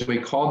 Jesus, should we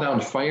call down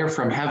fire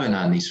from heaven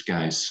on these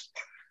guys?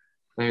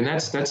 I mean,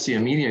 that's the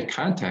immediate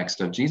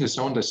context of Jesus'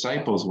 own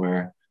disciples,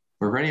 where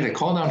we're ready to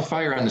call down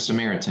fire on the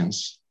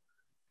Samaritans.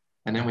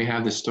 And then we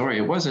have this story.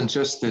 It wasn't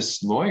just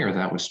this lawyer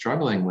that was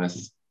struggling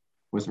with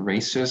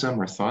racism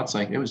or thoughts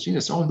like, it was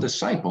Jesus' own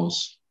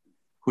disciples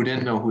who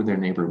didn't know who their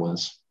neighbor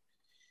was.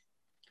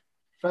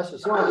 Professor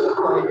Soren, I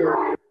saw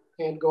your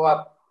hand go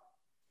up.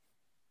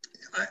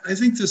 I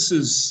think this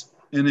is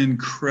an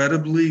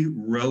incredibly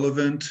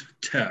relevant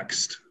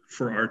text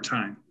for our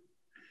time.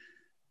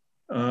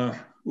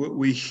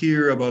 We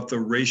hear about the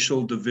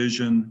racial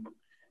division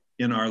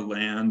in our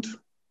land.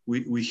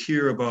 We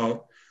hear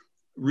about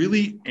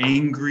really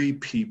angry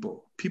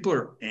people. People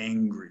are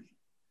angry.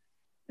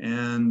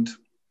 And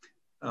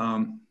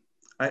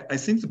I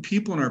think the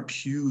people in our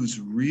pews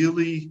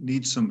really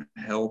need some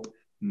help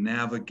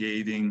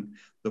navigating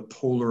the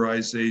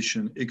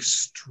polarization,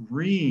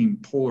 extreme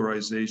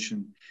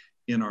polarization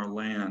in our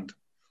land.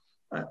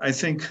 I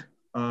think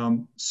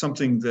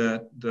something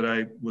that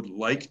I would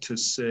like to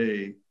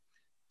say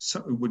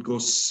would go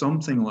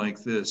something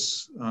like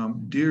this.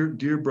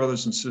 Dear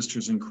brothers and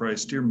sisters in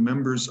Christ, dear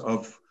members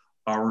of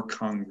our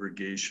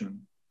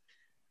congregation,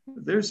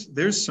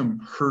 there's some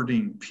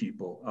hurting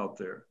people out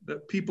there,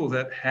 that people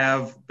that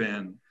have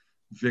been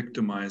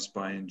victimized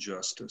by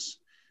injustice.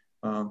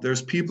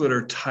 There's people that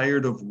are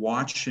tired of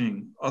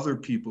watching other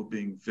people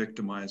being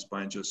victimized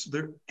by injustice.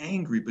 They're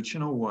angry, but you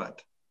know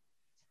what?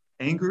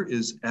 Anger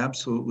is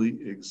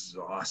absolutely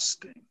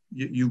exhausting.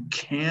 You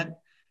can't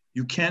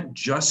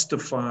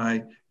justify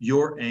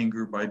your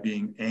anger by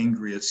being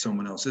angry at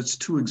someone else. It's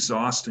too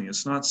exhausting.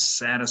 It's not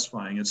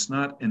satisfying. It's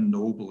not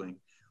ennobling.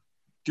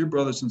 Dear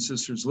brothers and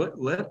sisters,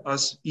 let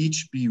us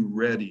each be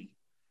ready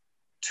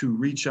to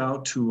reach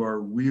out to our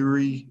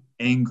weary,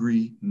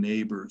 angry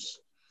neighbors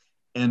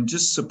and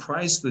just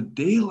surprise the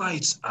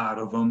daylights out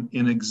of them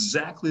in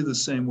exactly the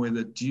same way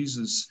that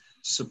Jesus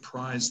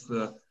surprised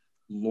the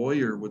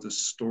lawyer with the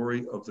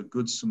story of the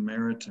Good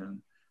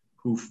Samaritan,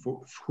 who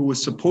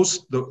was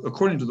supposed,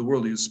 according to the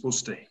world, he was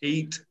supposed to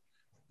hate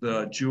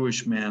the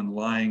Jewish man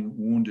lying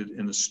wounded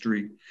in the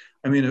street.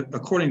 I mean,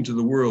 according to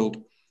the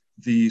world,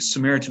 the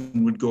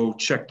Samaritan would go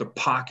check the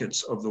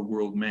pockets of the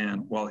world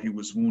man while he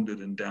was wounded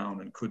and down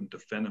and couldn't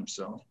defend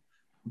himself.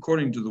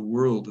 According to the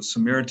world, the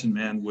Samaritan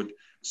man would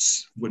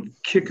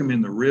kick him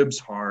in the ribs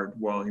hard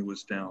while he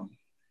was down.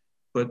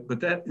 But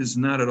that is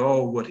not at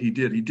all what he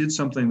did. He did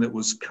something that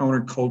was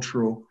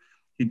countercultural.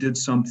 He did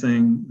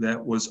something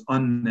that was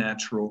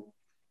unnatural,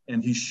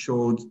 and he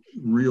showed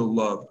real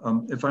love.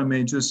 If I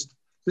may just,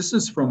 this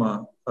is from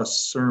a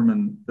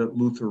sermon that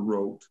Luther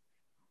wrote.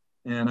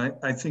 And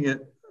I think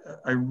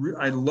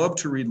I love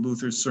to read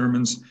Luther's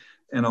sermons,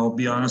 and I'll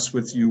be honest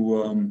with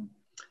you,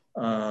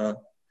 I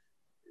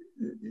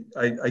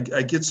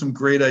get some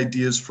great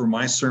ideas for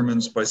my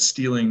sermons by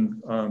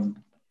stealing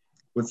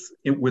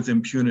with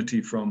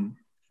impunity from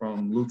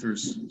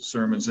Luther's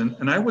sermons.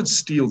 And I would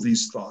steal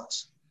these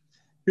thoughts.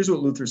 Here's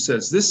what Luther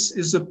says. This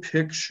is a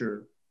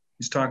picture.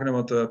 He's talking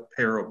about the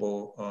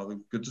parable,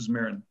 the Good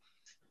Samaritan.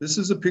 This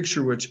is a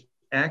picture which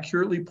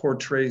accurately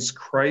portrays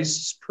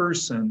Christ's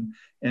person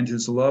and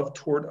his love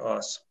toward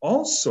us.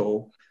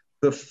 Also,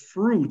 the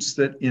fruits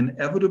that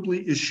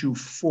inevitably issue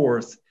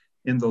forth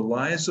in the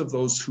lives of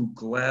those who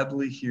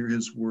gladly hear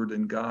his word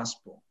and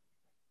gospel.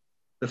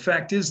 The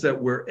fact is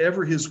that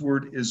wherever his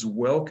word is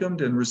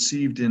welcomed and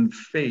received in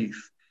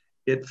faith,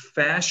 it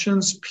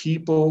fashions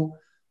people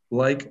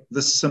like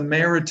the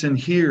Samaritan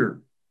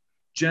here,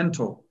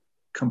 gentle,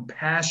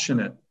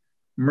 compassionate,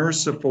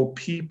 merciful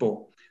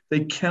people.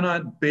 They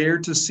cannot bear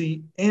to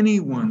see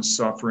anyone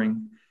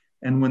suffering.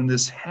 And when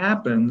this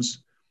happens,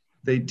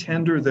 they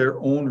tender their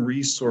own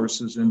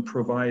resources and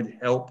provide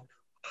help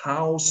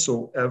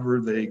howsoever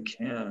they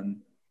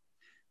can.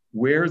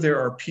 Where there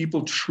are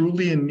people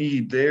truly in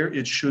need, there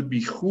it should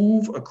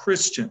behoove a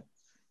Christian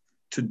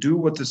to do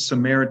what the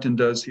Samaritan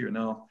does here.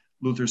 Now,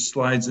 Luther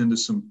slides into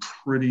some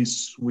pretty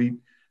sweet,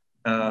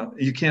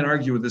 you can't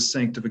argue with this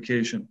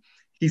sanctification.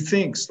 He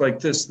thinks like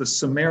this, the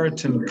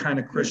Samaritan kind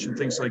of Christian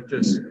thinks like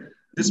this.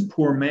 This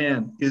poor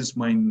man is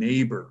my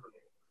neighbor.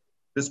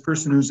 This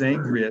person who's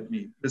angry at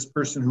me, this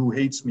person who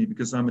hates me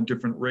because I'm a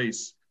different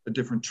race, a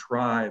different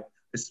tribe,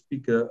 I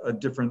speak a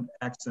different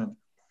accent.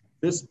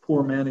 This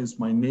poor man is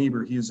my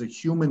neighbor. He is a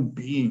human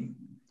being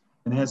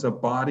and has a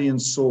body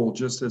and soul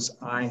just as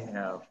I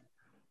have.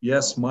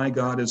 Yes, my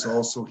God is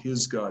also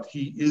his God.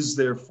 He is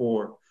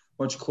therefore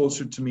much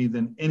closer to me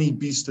than any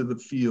beast of the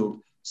field,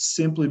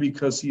 simply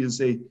because he is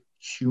a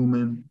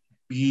human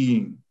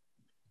being.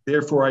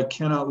 Therefore, I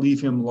cannot leave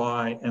him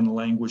lie and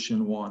languish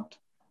in want.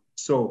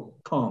 So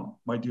come,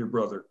 my dear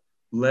brother,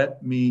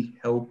 let me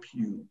help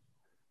you.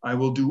 I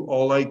will do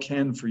all I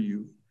can for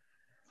you.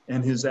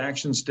 And his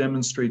actions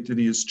demonstrate that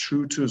he is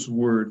true to his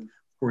word,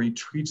 for he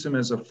treats him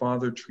as a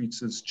father treats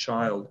his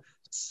child.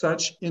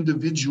 Such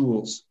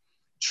individuals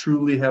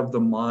truly have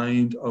the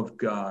mind of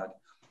God.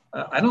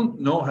 I don't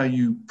know how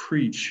you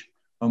preach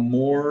a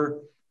more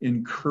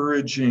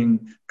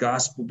encouraging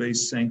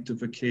gospel-based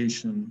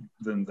sanctification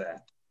than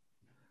that.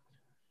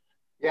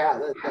 Yeah,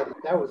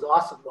 that was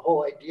awesome. The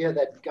whole idea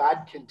that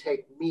God can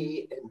take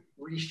me and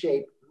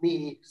reshape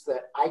me so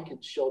that I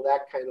can show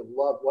that kind of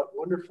love. What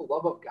wonderful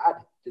love of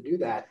God to do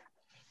that.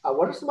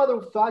 What are some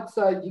other thoughts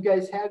you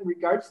guys had in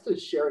regards to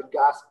sharing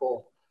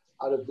gospel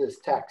out of this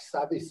text?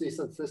 Obviously,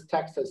 since this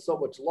text has so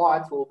much law,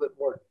 it's a little bit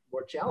more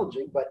more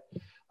challenging, but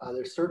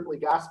there's certainly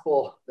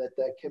gospel that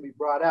can be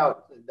brought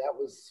out. And that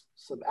was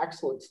some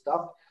excellent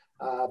stuff.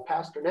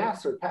 Pastor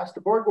Nass or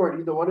Pastor Borgward,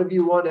 either one of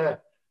you want to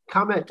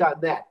comment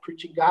on that,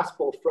 preaching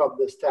gospel from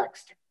this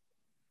text?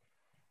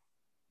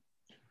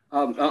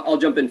 I'll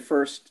jump in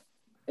first.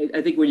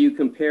 I think when you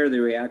compare the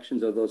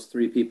reactions of those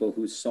three people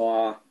who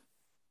saw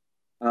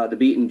the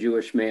beaten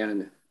Jewish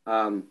man,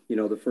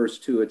 the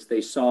first two, it's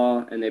they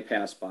saw and they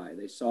passed by.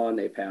 They saw and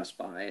they passed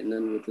by. And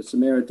then with the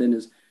Samaritan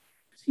is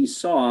he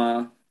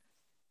saw,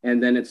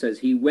 and then it says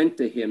he went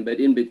to him. But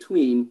in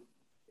between,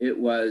 it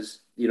was,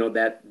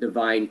 that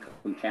divine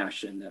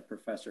compassion that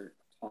Professor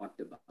talked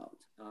about.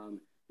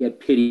 He had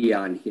pity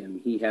on him.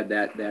 He had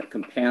that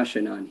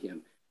compassion on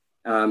him.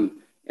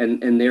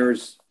 And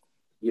there's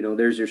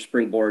your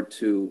springboard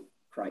to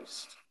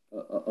Christ,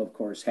 of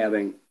course,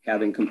 having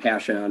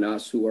compassion on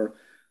us who are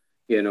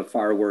in a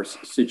far worse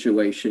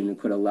situation and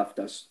could have left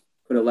us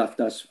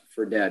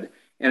for dead.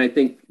 And I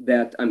think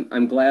that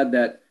I'm glad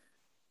that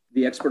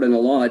the expert in the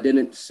law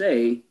didn't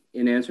say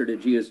in answer to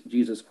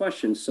Jesus'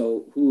 question,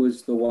 so who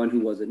is the one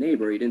who was a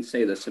neighbor? He didn't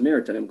say the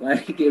Samaritan. I'm glad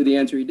he gave the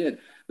answer he did,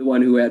 the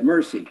one who had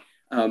mercy,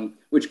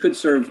 which could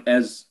serve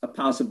as a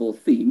possible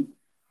theme,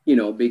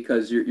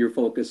 because you're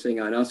focusing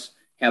on us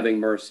having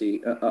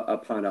mercy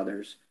upon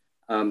others.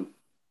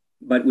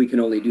 But we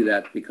can only do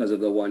that because of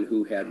the one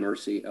who had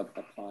mercy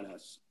upon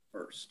us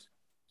first.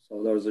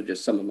 So those are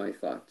just some of my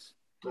thoughts.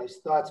 Nice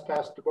thoughts,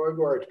 Pastor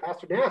Borgward.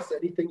 Pastor Nass,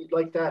 anything you'd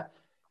like to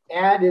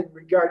add in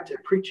regard to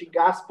preaching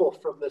gospel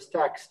from this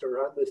text or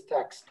on this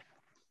text?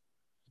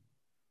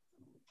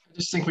 I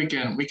just think we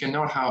can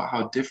note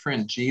how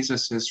different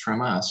Jesus is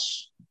from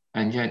us,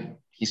 and yet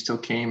he still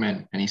came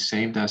and he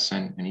saved us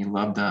and he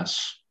loved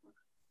us.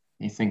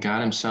 I think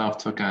God himself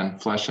took on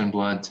flesh and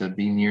blood to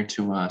be near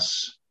to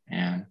us,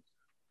 and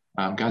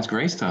God's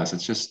grace to us.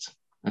 That's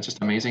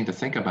just amazing to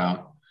think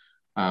about.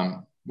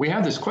 We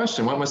have this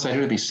question, what must I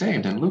do to be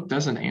saved? And Luke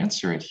doesn't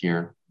answer it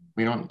here.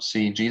 We don't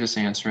see Jesus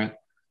answer it.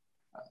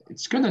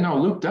 It's good to know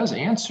Luke does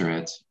answer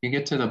it. You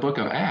get to the book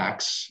of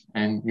Acts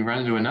and you run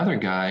into another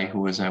guy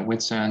who was at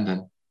wit's end,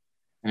 and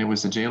it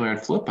was the jailer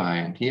at Philippi,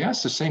 and he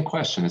asked the same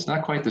question. It's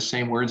not quite the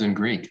same words in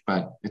Greek,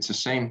 but it's the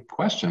same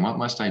question. What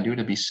must I do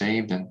to be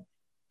saved? And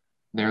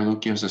there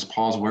Luke gives us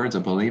Paul's words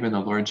of believe in the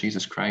Lord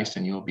Jesus Christ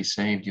and you will be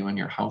saved, you and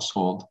your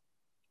household.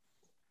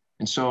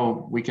 And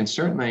so we can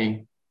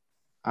certainly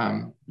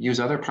use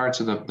other parts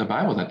of the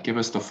Bible that give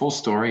us the full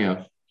story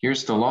of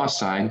here's the law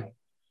side.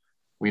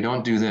 We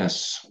don't do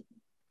this.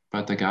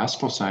 But the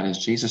gospel side is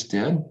Jesus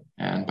did.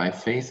 And by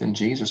faith in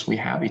Jesus, we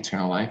have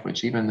eternal life,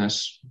 which even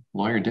this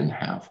lawyer didn't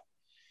have.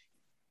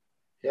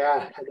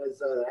 Yeah, and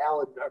as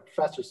Alan,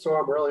 Professor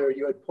Sorum earlier,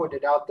 you had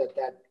pointed out that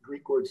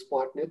Greek word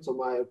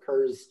splanchnizomai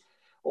occurs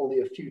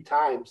only a few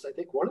times. I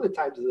think one of the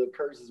times it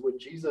occurs is when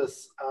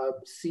Jesus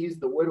sees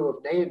the widow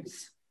of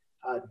Nain's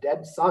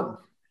dead son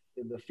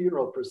in the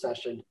funeral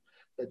procession,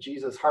 that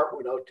Jesus' heart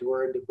went out to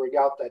her, and to bring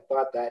out that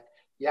thought that,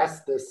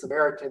 yes, the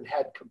Samaritan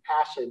had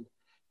compassion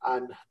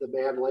on the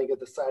man laying at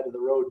the side of the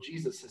road.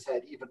 Jesus has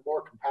had even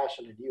more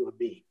compassion on you and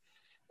me,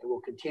 and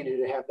will continue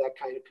to have that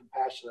kind of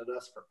compassion on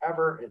us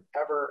forever and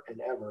ever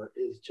and ever.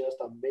 Is just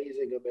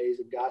amazing,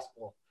 amazing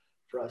gospel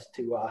for us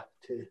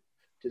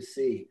to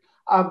see.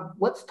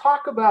 Let's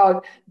talk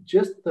about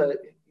just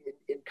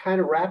in kind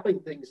of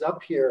wrapping things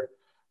up here.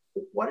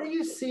 What are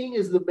you seeing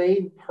as the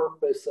main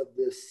purpose of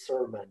this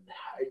sermon?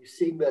 Are you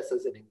seeing this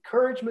as an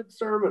encouragement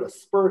sermon, a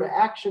spur to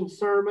action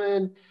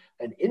sermon,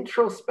 an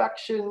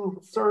introspection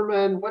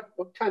sermon? What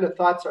kind of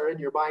thoughts are in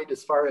your mind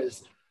as far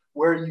as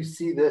where you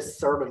see this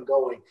sermon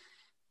going?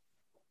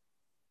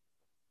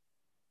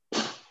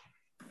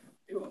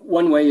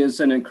 One way is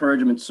an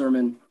encouragement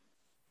sermon,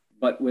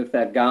 but with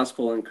that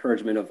gospel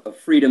encouragement of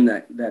freedom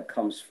that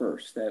comes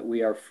first, that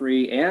we are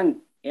free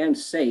and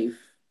safe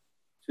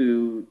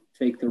to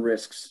take the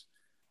risks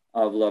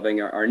of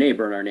loving our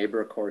neighbor. And our neighbor,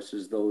 of course,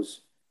 is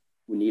those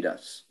who need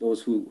us,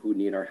 those who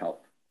need our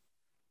help.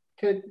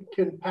 Can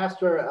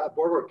Pastor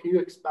Borgward, can you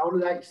expound on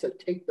that? You said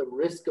take the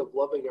risk of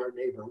loving our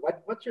neighbor.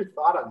 What's your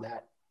thought on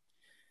that?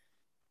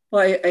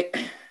 Well,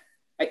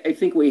 I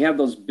think we have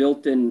those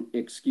built-in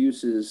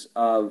excuses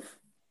of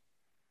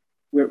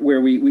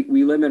where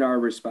we limit our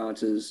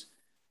responses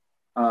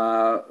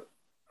because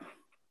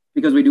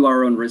we do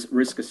our own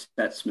risk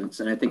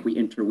assessments, and I think we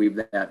interweave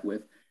that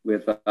with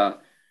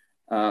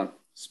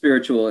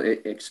spiritual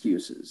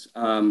excuses,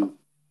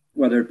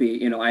 whether it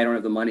be I don't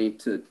have the money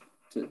to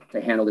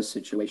handle this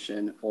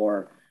situation,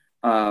 or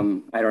I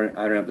don't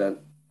have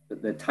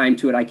the time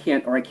to it. I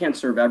can't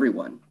serve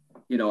everyone.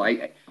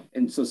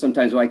 And so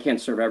sometimes I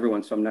can't serve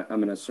everyone, so I'm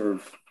going to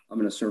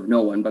serve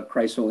no one. But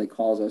Christ only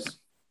calls us,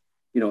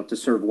 to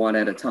serve one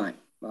at a time.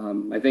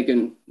 I think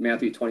in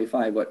Matthew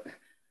 25,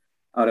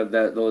 out of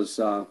those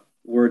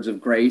words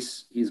of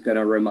grace, he's going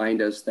to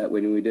remind us that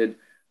when we did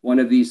one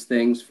of these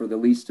things for the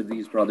least of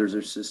these brothers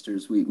or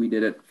sisters, we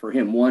did it for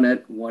him one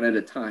at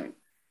a time.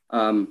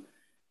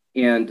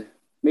 And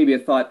maybe a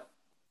thought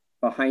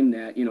behind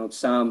that,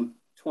 Psalm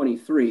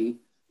 23,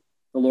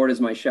 the Lord is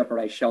my shepherd,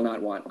 I shall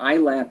not want. I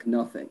lack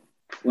nothing.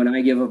 when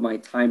I give of my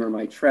time or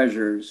my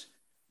treasures,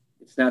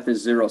 it's not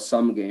this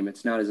zero-sum game.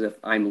 It's not as if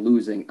I'm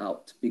losing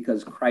out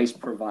because Christ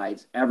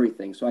provides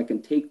everything. So I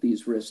can take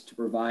these risks to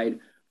provide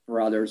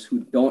for others who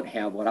don't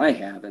have what I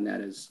have, and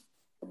that is,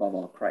 above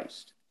all,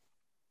 Christ.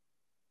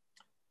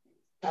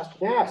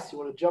 Pastor Nass, you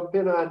want to jump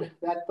in on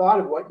that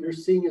thought of what you're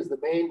seeing as the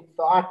main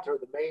thought or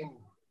the main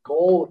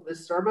goal of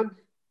this sermon?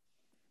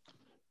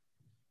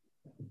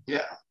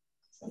 Yeah.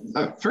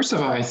 First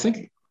of all, I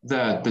think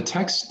that the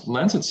text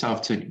lends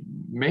itself to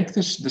make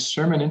this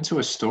sermon into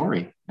a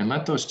story and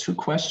let those two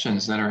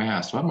questions that are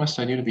asked, what must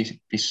I do to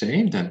be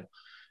saved? And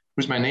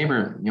who's my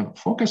neighbor?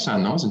 Focus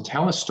on those and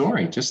tell a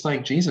story, just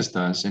like Jesus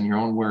does in your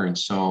own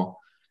words. So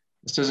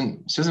this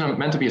isn't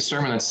meant to be a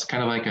sermon that's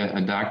kind of like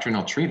a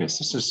doctrinal treatise.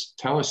 This is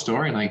tell a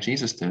story like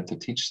Jesus did to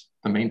teach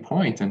the main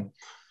point. And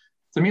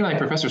to me, like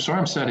Professor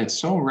Sorum said, it's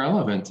so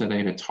relevant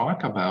today to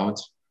talk about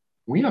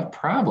we have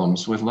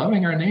problems with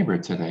loving our neighbor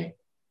today.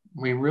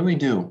 We really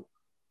do.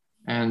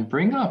 And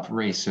bring up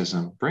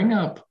racism, bring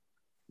up,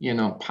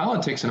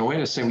 politics in a way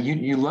to say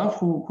you love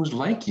who's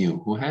like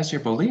you, who has your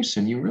beliefs,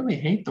 and you really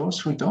hate those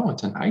who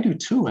don't. And I do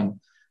too.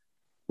 And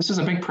this is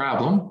a big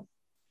problem.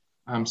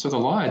 So the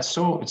law, it's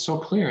so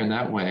clear in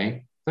that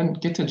way. Then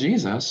get to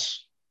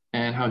Jesus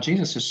and how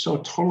Jesus is so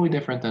totally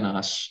different than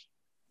us.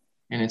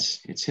 And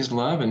it's his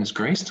love and his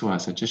grace to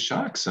us. It just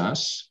shocks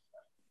us.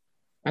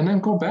 And then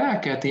go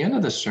back at the end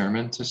of the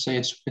sermon to say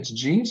it's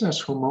Jesus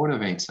who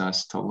motivates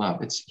us to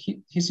love.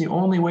 He's the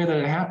only way that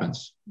it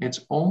happens. It's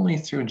only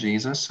through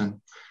Jesus.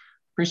 And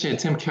appreciate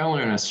Tim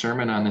Keller in a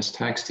sermon on this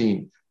text.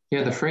 He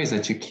had the phrase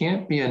that you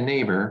can't be a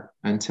neighbor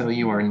until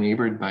you are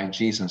neighbored by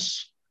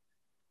Jesus.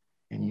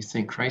 And you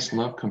think Christ's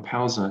love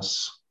compels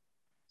us.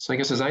 So I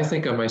guess as I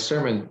think of my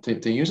sermon,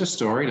 to use a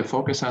story to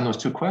focus on those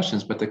two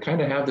questions, but to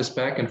kind of have this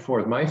back and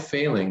forth, my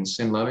failings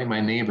in loving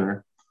my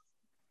neighbor,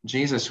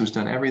 Jesus who's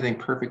done everything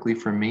perfectly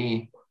for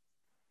me,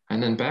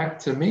 and then back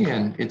to me,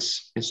 and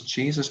it's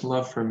Jesus'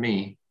 love for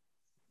me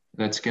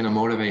that's going to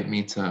motivate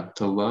me to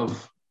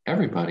love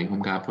everybody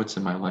whom God puts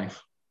in my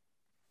life.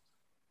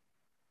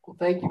 Well,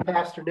 thank you,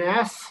 Pastor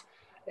Nass.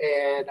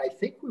 And I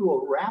think we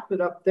will wrap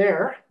it up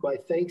there. My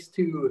thanks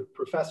to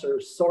Professor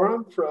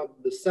Sorum from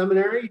the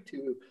seminary,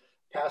 to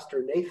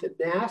Pastor Nathan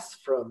Nass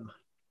from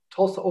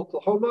Tulsa,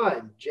 Oklahoma,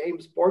 and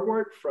James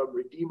Borgwart from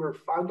Redeemer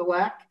Fond du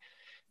Lac.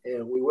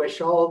 And we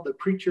wish all the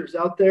preachers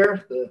out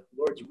there the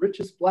Lord's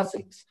richest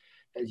blessings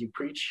as you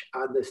preach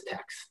on this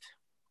text.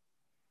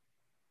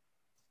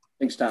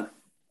 Thanks, Tom.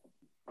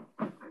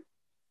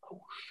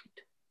 Oh,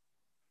 shoot.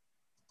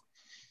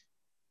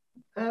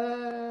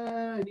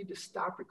 I need to stop recording.